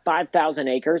 of that 5,000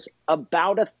 acres,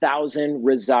 about 1,000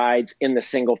 resides in the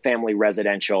single-family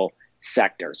residential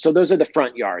sector. So those are the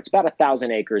front yards, about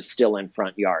 1,000 acres still in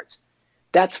front yards.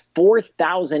 That's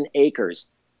 4,000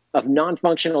 acres of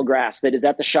non-functional grass that is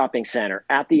at the shopping center,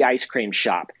 at the ice cream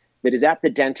shop, that is at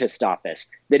the dentist office,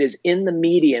 that is in the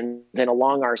medians and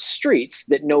along our streets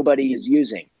that nobody is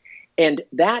using. And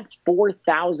that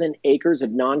 4,000 acres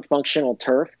of non-functional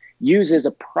turf uses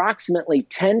approximately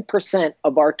 10%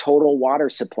 of our total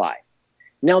water supply.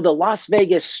 Now, the Las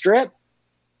Vegas Strip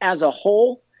as a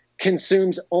whole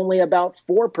consumes only about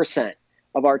 4%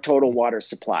 of our total water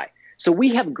supply. So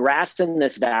we have grass in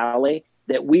this valley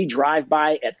that we drive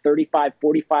by at 35,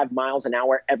 45 miles an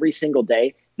hour every single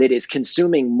day that is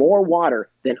consuming more water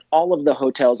than all of the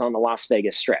hotels on the Las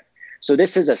Vegas Strip. So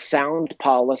this is a sound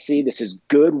policy. This is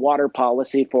good water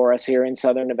policy for us here in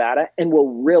Southern Nevada and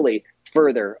will really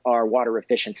further our water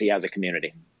efficiency as a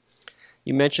community.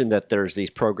 You mentioned that there's these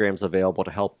programs available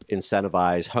to help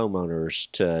incentivize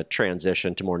homeowners to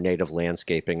transition to more native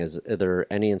landscaping. Are there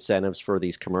any incentives for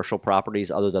these commercial properties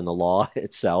other than the law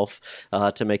itself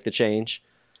to make the change?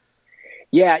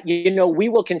 Yeah, we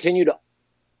will continue to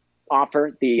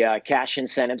offer the cash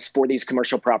incentives for these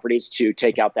commercial properties to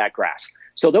take out that grass.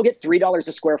 So they'll get $3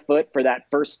 a square foot for that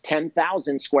first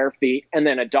 10,000 square feet and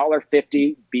then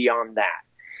 $1.50 beyond that.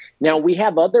 Now, we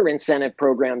have other incentive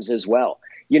programs as well.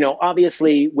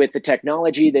 Obviously, with the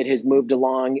technology that has moved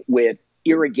along with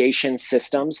irrigation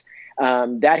systems,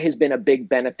 that has been a big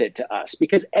benefit to us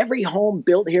because every home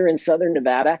built here in Southern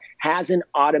Nevada has an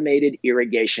automated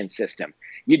irrigation system.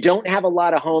 You don't have a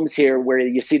lot of homes here where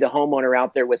you see the homeowner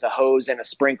out there with a hose and a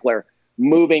sprinkler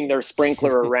moving their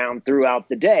sprinkler around throughout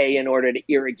the day in order to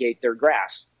irrigate their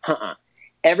grass.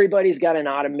 Everybody's got an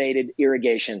automated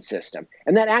irrigation system.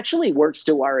 And that actually works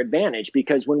to our advantage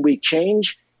because when we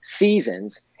change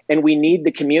seasons and we need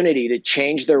the community to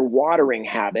change their watering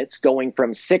habits, going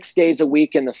from 6 days a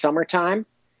week in the summertime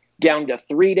down to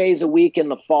 3 days a week in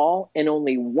the fall and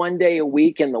only 1 day a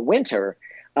week in the winter,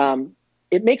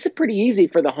 it makes it pretty easy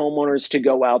for the homeowners to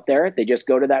go out there. They just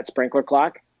go to that sprinkler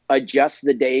clock, adjust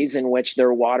the days in which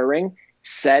they're watering,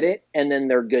 set it, and then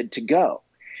they're good to go.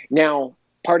 Now,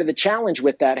 part of the challenge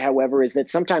with that, however, is that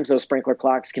sometimes those sprinkler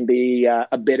clocks can be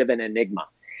a bit of an enigma.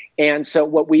 And so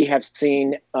what we have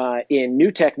seen in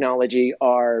new technology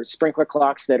are sprinkler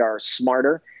clocks that are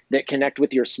smarter, that connect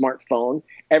with your smartphone.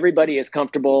 Everybody is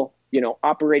comfortable,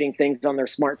 operating things on their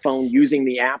smartphone, using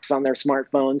the apps on their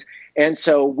smartphones. And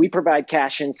so we provide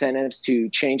cash incentives to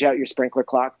change out your sprinkler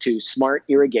clock to smart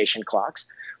irrigation clocks.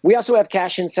 We also have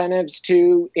cash incentives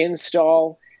to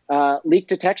install leak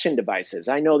detection devices.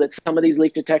 I know that some of these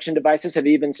leak detection devices have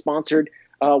even sponsored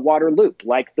water loop,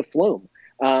 like the Flume.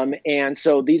 And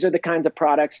so these are the kinds of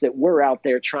products that we're out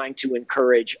there trying to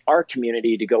encourage our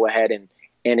community to go ahead and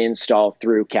install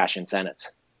through cash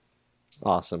incentives.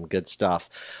 Awesome. Good stuff.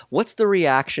 What's the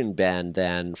reaction been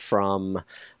then from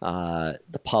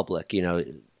the public,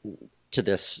 to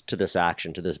this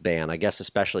action, to this ban, I guess,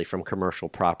 especially from commercial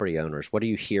property owners? What are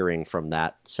you hearing from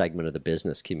that segment of the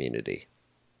business community?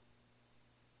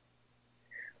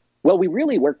 Well, we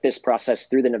really worked this process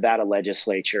through the Nevada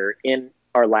legislature in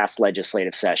our last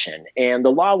legislative session. And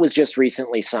the law was just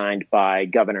recently signed by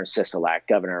Governor Sisolak,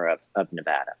 governor of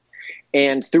Nevada.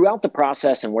 And throughout the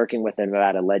process and working with the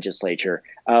Nevada legislature,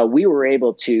 we were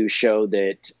able to show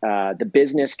that the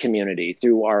business community,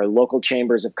 through our local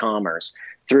chambers of commerce,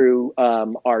 through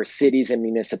our cities and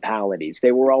municipalities,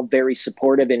 they were all very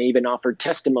supportive and even offered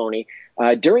testimony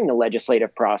during the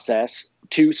legislative process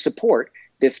to support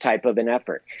this type of an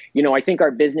effort. I think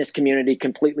our business community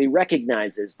completely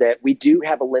recognizes that we do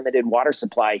have a limited water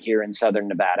supply here in Southern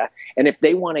Nevada. And if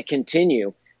they want to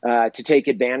continue to take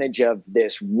advantage of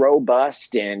this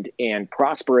robust and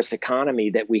prosperous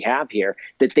economy that we have here,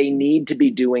 that they need to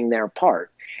be doing their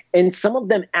part. And some of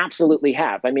them absolutely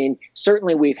have. I mean,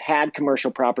 certainly we've had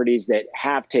commercial properties that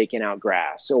have taken out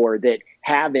grass or that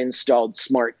have installed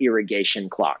smart irrigation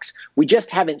clocks. We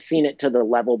just haven't seen it to the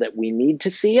level that we need to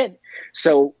see it.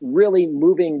 So really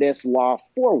moving this law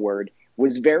forward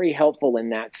was very helpful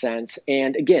in that sense.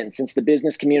 And again, since the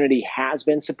business community has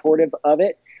been supportive of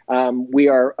it, we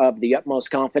are of the utmost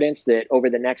confidence that over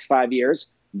the next 5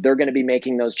 years, they're going to be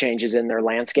making those changes in their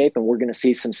landscape, and we're going to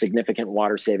see some significant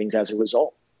water savings as a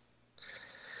result.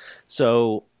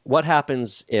 So what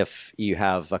happens if you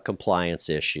have a compliance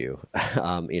issue?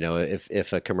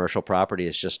 If a commercial property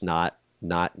is just not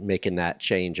making that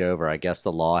change over, I guess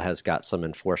the law has got some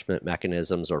enforcement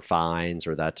mechanisms or fines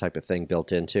or that type of thing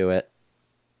built into it.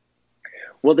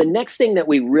 Well, the next thing that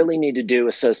we really need to do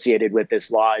associated with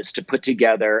this law is to put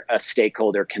together a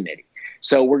stakeholder committee.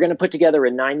 So we're going to put together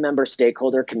a 9-member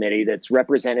stakeholder committee that's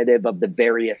representative of the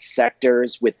various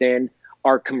sectors within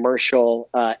our commercial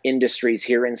industries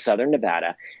here in Southern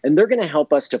Nevada. And they're going to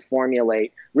help us to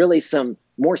formulate really some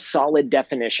more solid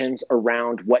definitions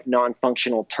around what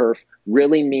non-functional turf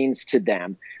really means to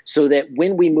them, so that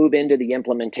when we move into the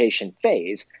implementation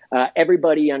phase,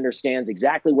 everybody understands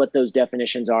exactly what those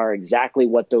definitions are, exactly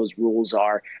what those rules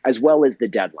are, as well as the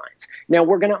deadlines. Now,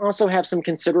 we're going to also have some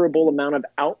considerable amount of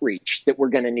outreach that we're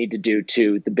going to need to do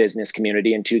to the business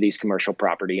community and to these commercial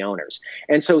property owners.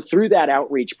 And so through that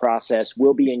outreach process,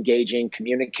 we'll be engaging,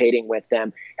 communicating with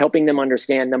them, helping them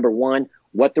understand, number one,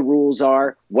 what the rules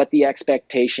are, what the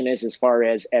expectation is as far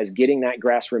as getting that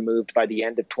grass removed by the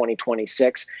end of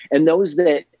 2026. And those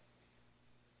that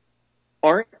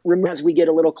aren't, as we get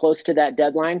a little close to that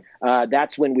deadline,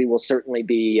 that's when we will certainly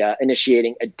be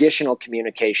initiating additional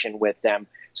communication with them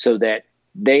so that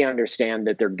they understand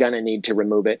that they're going to need to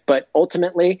remove it. But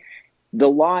ultimately, the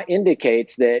law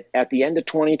indicates that at the end of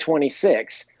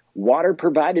 2026, water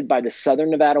provided by the Southern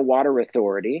Nevada Water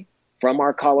Authority from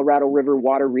our Colorado River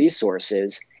water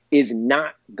resources is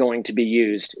not going to be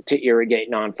used to irrigate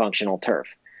non-functional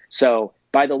turf. So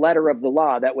by the letter of the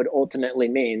law, that would ultimately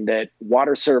mean that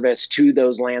water service to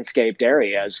those landscaped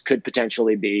areas could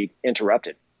potentially be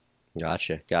interrupted.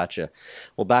 Gotcha.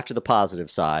 Well, back to the positive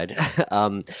side.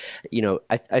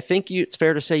 I think it's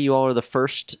fair to say you all are the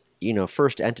first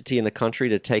entity in the country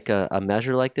to take a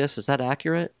measure like this. Is that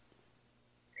accurate?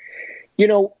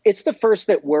 It's the first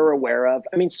that we're aware of.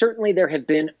 I mean, certainly there have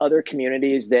been other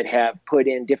communities that have put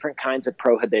in different kinds of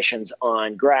prohibitions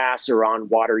on grass or on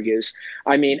water use.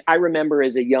 I mean, I remember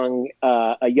as a young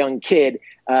kid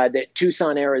that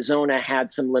Tucson, Arizona had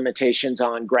some limitations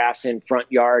on grass in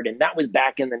front yard, and that was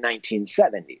back in the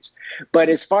 1970s. But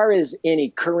as far as any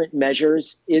current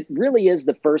measures, it really is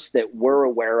the first that we're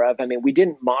aware of. I mean, we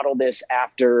didn't model this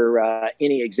after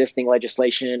any existing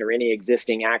legislation or any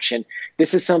existing action.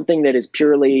 This is something that is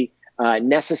purely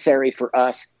necessary for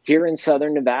us here in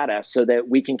Southern Nevada so that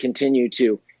we can continue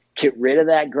to get rid of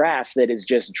that grass that is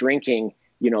just drinking,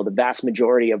 the vast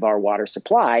majority of our water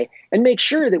supply, and make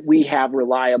sure that we have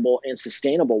reliable and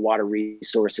sustainable water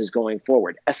resources going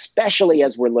forward, especially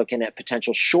as we're looking at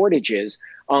potential shortages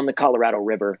on the Colorado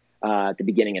River at the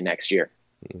beginning of next year.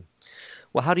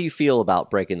 Well, how do you feel about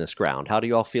breaking this ground? How do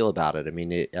you all feel about it? I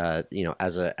mean,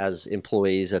 as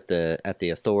employees at the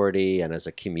authority and as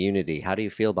a community, how do you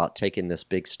feel about taking this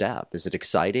big step? Is it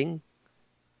exciting?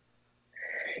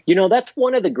 That's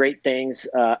one of the great things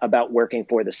about working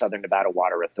for the Southern Nevada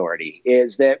Water Authority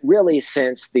is that really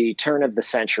since the turn of the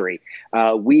century,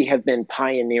 we have been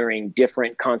pioneering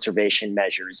different conservation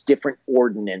measures, different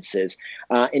ordinances,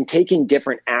 and taking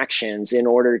different actions in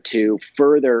order to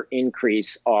further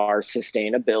increase our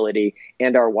sustainability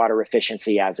and our water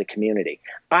efficiency as a community.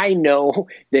 I know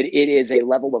that it is a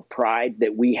level of pride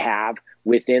that we have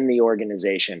within the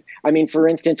organization. I mean, for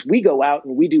instance, we go out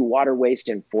and we do water waste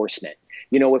enforcement.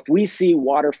 If we see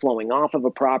water flowing off of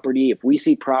a property, if we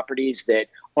see properties that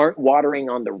aren't watering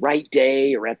on the right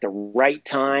day or at the right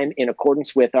time in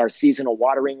accordance with our seasonal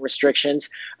watering restrictions,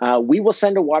 we will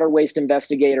send a water waste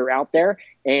investigator out there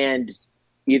and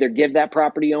either give that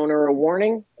property owner a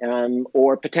warning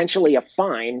or potentially a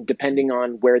fine, depending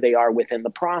on where they are within the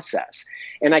process.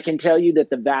 And I can tell you that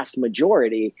the vast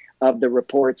majority of the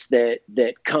reports that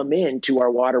come in to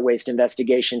our water waste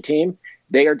investigation team,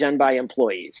 they are done by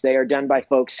employees. They are done by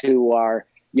folks who are,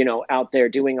 out there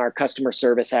doing our customer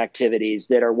service activities,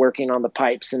 that are working on the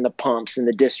pipes and the pumps and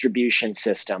the distribution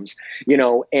systems,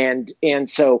 and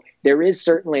so there is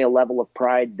certainly a level of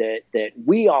pride that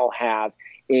we all have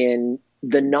in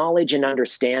the knowledge and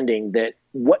understanding that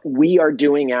what we are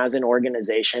doing as an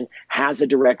organization has a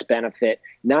direct benefit,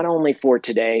 not only for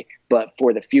today, but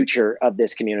for the future of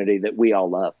this community that we all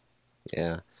love.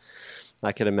 Yeah.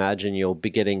 I can imagine you'll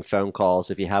be getting phone calls,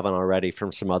 if you haven't already,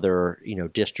 from some other,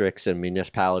 districts and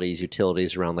municipalities,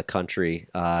 utilities around the country,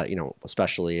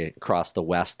 especially across the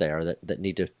West there that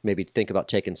need to maybe think about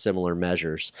taking similar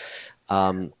measures.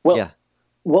 Well,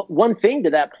 one thing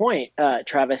to that point,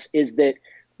 Travis, is that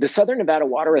the Southern Nevada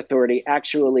Water Authority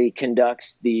actually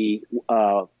conducts the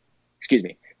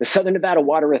Southern Nevada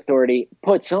Water Authority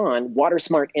puts on Water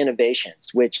Smart Innovations,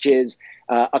 which is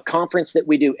a conference that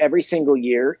we do every single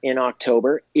year in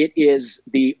October. It is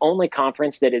the only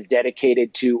conference that is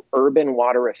dedicated to urban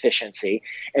water efficiency.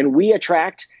 And we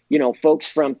attract, folks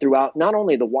from throughout not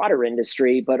only the water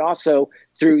industry, but also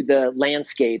through the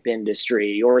landscape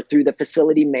industry or through the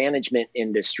facility management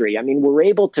industry. I mean, we're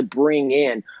able to bring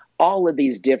in all of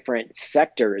these different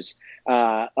sectors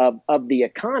of the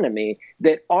economy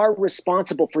that are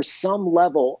responsible for some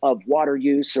level of water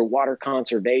use or water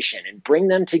conservation, and bring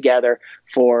them together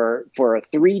for a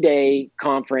 3-day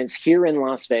conference here in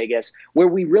Las Vegas, where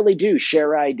we really do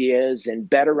share ideas and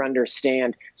better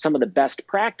understand some of the best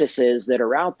practices that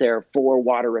are out there for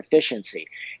water efficiency.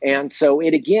 And so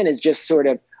it again is just sort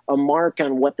of a mark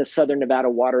on what the Southern Nevada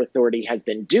Water Authority has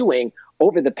been doing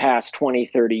over the past 20,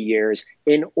 30 years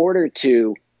in order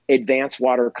to advance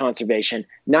water conservation,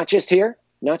 not just here,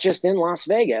 not just in Las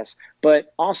Vegas,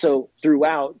 but also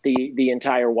throughout the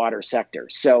entire water sector.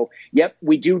 So, yep,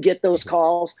 we do get those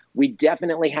calls. We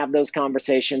definitely have those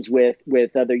conversations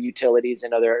with other utilities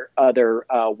and other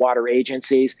water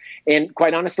agencies. And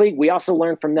quite honestly, we also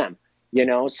learn from them,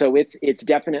 so it's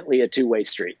definitely a two-way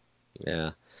street.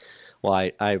 Yeah.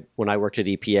 Well, I when I worked at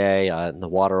EPA in the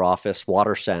water office,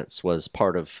 WaterSense was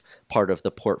part of the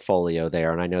portfolio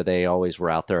there, and I know they always were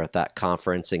out there at that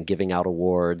conference and giving out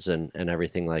awards and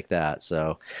everything like that.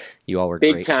 So you all were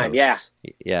big great time, hosts.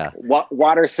 Yeah.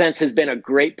 WaterSense has been a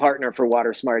great partner for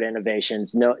Water Smart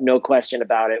Innovations, no question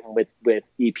about it, with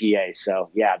EPA.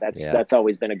 So that's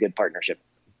always been a good partnership.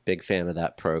 Big fan of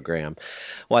that program.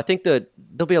 Well, I think that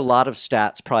there'll be a lot of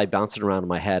stats probably bouncing around in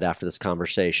my head after this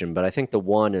conversation, but I think the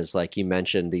one is, like you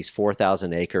mentioned, these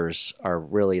 4,000 acres are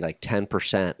really like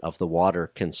 10% of the water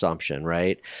consumption,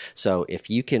 right? So if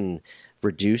you can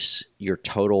reduce your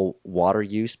total water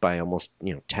use by almost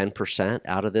 10%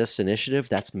 out of this initiative,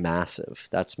 that's massive.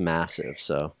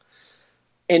 So,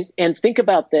 and think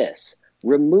about this: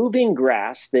 removing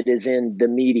grass that is in the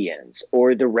medians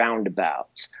or the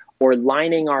roundabouts, or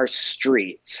lining our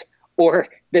streets, or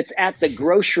that's at the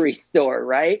grocery store,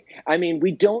 right? I mean,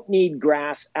 we don't need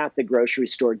grass at the grocery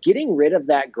store. Getting rid of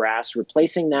that grass,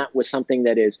 replacing that with something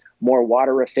that is more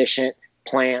water efficient,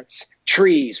 plants,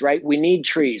 trees, right? We need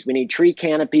trees. We need tree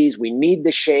canopies. We need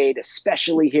the shade,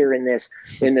 especially here in this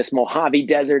Mojave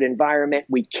Desert environment.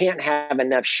 We can't have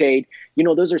enough shade.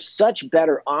 Those are such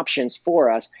better options for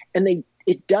us, and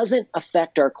it doesn't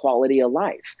affect our quality of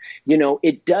life.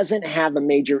 It doesn't have a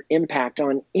major impact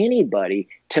on anybody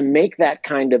to make that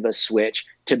kind of a switch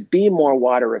to be more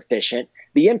water efficient.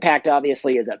 The impact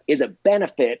obviously is a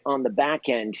benefit on the back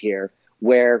end here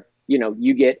where,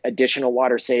 you get additional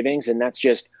water savings, and that's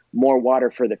just more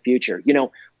water for the future.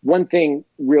 One thing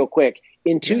real quick,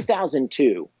 in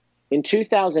 2002,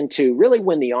 really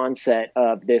when the onset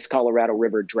of this Colorado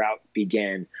River drought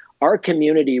began, our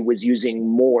community was using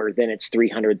more than its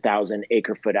 300,000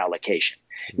 acre foot allocation.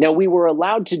 Now, we were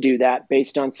allowed to do that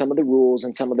based on some of the rules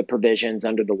and some of the provisions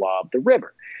under the law of the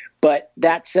river. But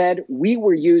that said, we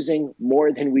were using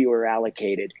more than we were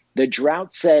allocated. The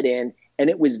drought set in,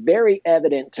 and it was very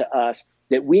evident to us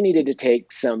that we needed to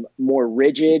take some more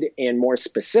rigid and more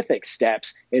specific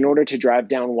steps in order to drive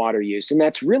down water use. And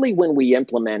that's really when we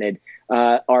implemented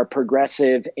our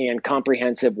progressive and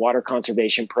comprehensive water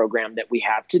conservation program that we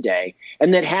have today,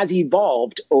 and that has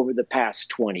evolved over the past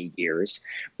 20 years.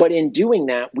 But in doing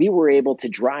that, we were able to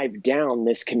drive down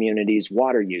this community's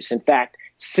water use. In fact,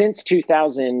 since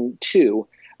 2002,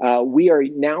 we are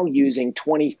now using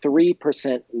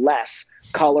 23% less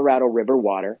Colorado River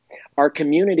water. Our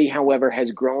community, however,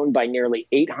 has grown by nearly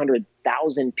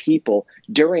 800,000 people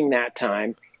during that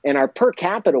time, and our per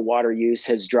capita water use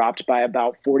has dropped by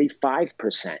about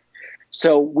 45%.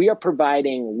 So we are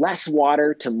providing less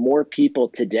water to more people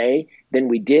today than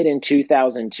we did in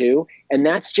 2002, and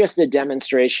that's just a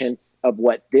demonstration of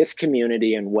what this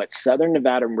community and what Southern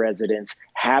Nevada residents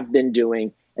have been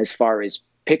doing as far as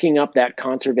picking up that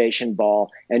conservation ball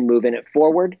and moving it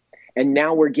forward. And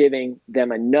now we're giving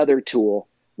them another tool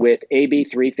with AB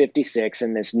 356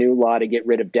 and this new law to get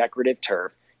rid of decorative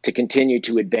turf to continue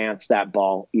to advance that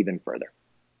ball even further.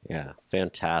 Yeah,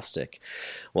 fantastic.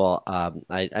 Well,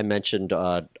 I mentioned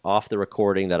off the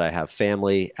recording that I have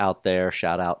family out there.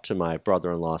 Shout out to my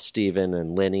brother-in-law, Steven,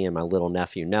 and Lenny, and my little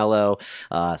nephew, Nello.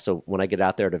 So when I get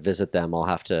out there to visit them, I'll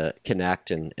have to connect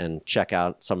and check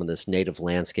out some of this native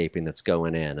landscaping that's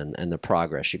going in and the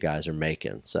progress you guys are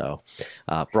making. So,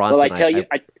 Bronson, well,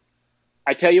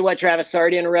 I tell you what, Travis,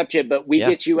 sorry to interrupt you, but we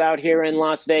get you out here in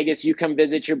Las Vegas. You come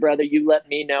visit your brother. You let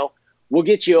me know. We'll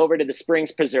get you over to the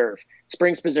Springs Preserve.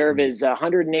 Springs Preserve is a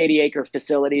 180-acre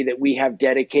facility that we have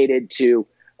dedicated to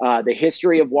the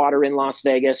history of water in Las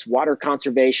Vegas, water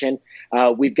conservation.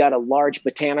 We've got a large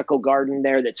botanical garden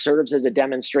there that serves as a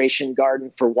demonstration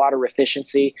garden for water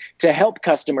efficiency to help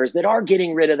customers that are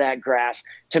getting rid of that grass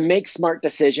to make smart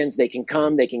decisions. They can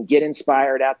come, they can get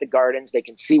inspired at the gardens, they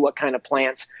can see what kind of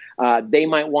plants they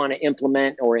might want to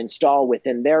implement or install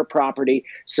within their property.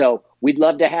 So we'd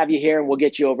love to have you here, and we'll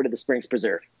get you over to the Springs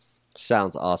Preserve.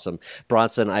 Sounds awesome.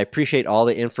 Bronson, I appreciate all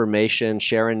the information,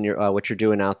 sharing what you're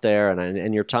doing out there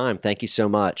and your time. Thank you so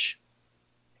much.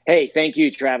 Hey, thank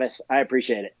you, Travis. I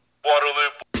appreciate it.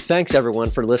 Thanks, everyone,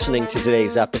 for listening to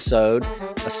today's episode.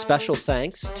 A special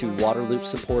thanks to Waterloop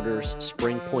supporters,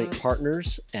 Spring Point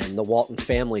Partners, and the Walton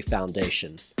Family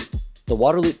Foundation. The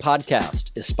Waterloop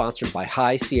podcast is sponsored by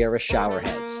High Sierra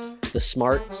Showerheads, the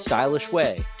smart, stylish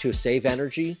way to save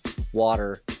energy,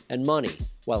 water, and money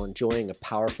while enjoying a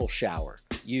powerful shower.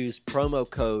 Use promo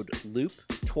code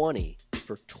LOOP20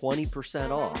 for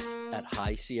 20% off at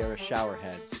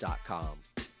highsierrashowerheads.com.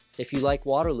 If you like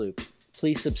Waterloop,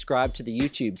 please subscribe to the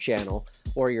YouTube channel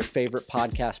or your favorite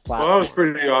podcast platform. Well, that was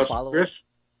pretty awesome, Chris.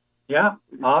 Yeah,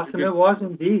 awesome it was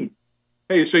indeed.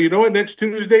 Hey, so you know what next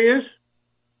Tuesday is?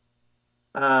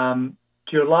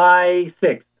 July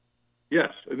 6th.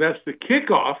 Yes, and that's the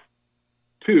kickoff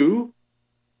to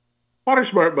Water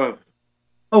Smart Month.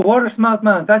 Oh, Water Smart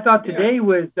Month. I thought today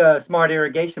was Smart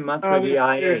Irrigation Month for the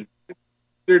IA.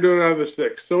 They're doing it on the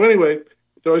 6th. So anyway,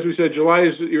 so as we said, July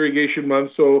is irrigation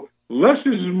month, so less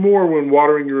is more when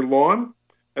watering your lawn,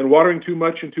 and watering too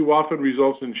much and too often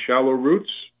results in shallow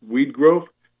roots, weed growth,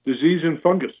 disease, and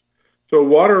fungus. So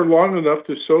water long enough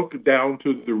to soak down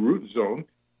to the root zone,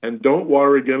 and don't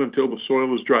water again until the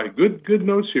soil is dry. Good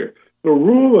notes here. The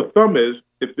rule of thumb is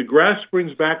if the grass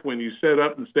springs back when you set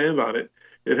up and stand on it,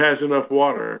 it has enough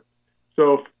water.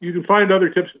 So you can find other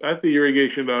tips at the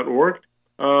irrigation.org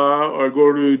or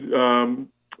go to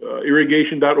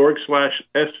irrigation.org/SWAT,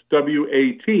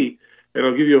 and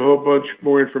I'll give you a whole bunch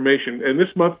more information. And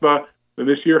this month, and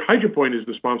this year, HydroPoint is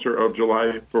the sponsor of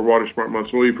July for Water Smart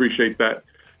Month, so we appreciate that.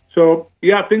 So,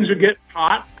 yeah, things are getting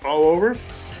hot all over.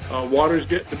 Water's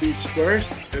getting to be scarce.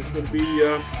 It's going to be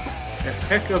a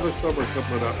heck of a summer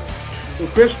coming up. So,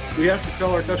 Chris, we have to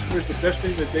tell our customers the best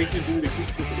thing that they can do to keep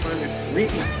the planet green.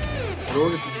 In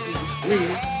order to keep it green,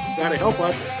 you've got to help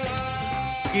us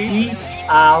keep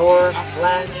our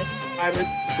planet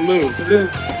blue.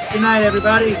 Good night,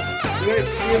 everybody. See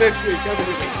you next week. Have a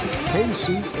good day.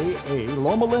 KCAA KCAA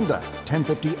Loma Linda,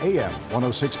 1050 AM,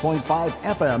 106.5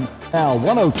 FM, Al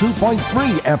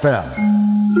 102.3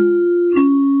 FM.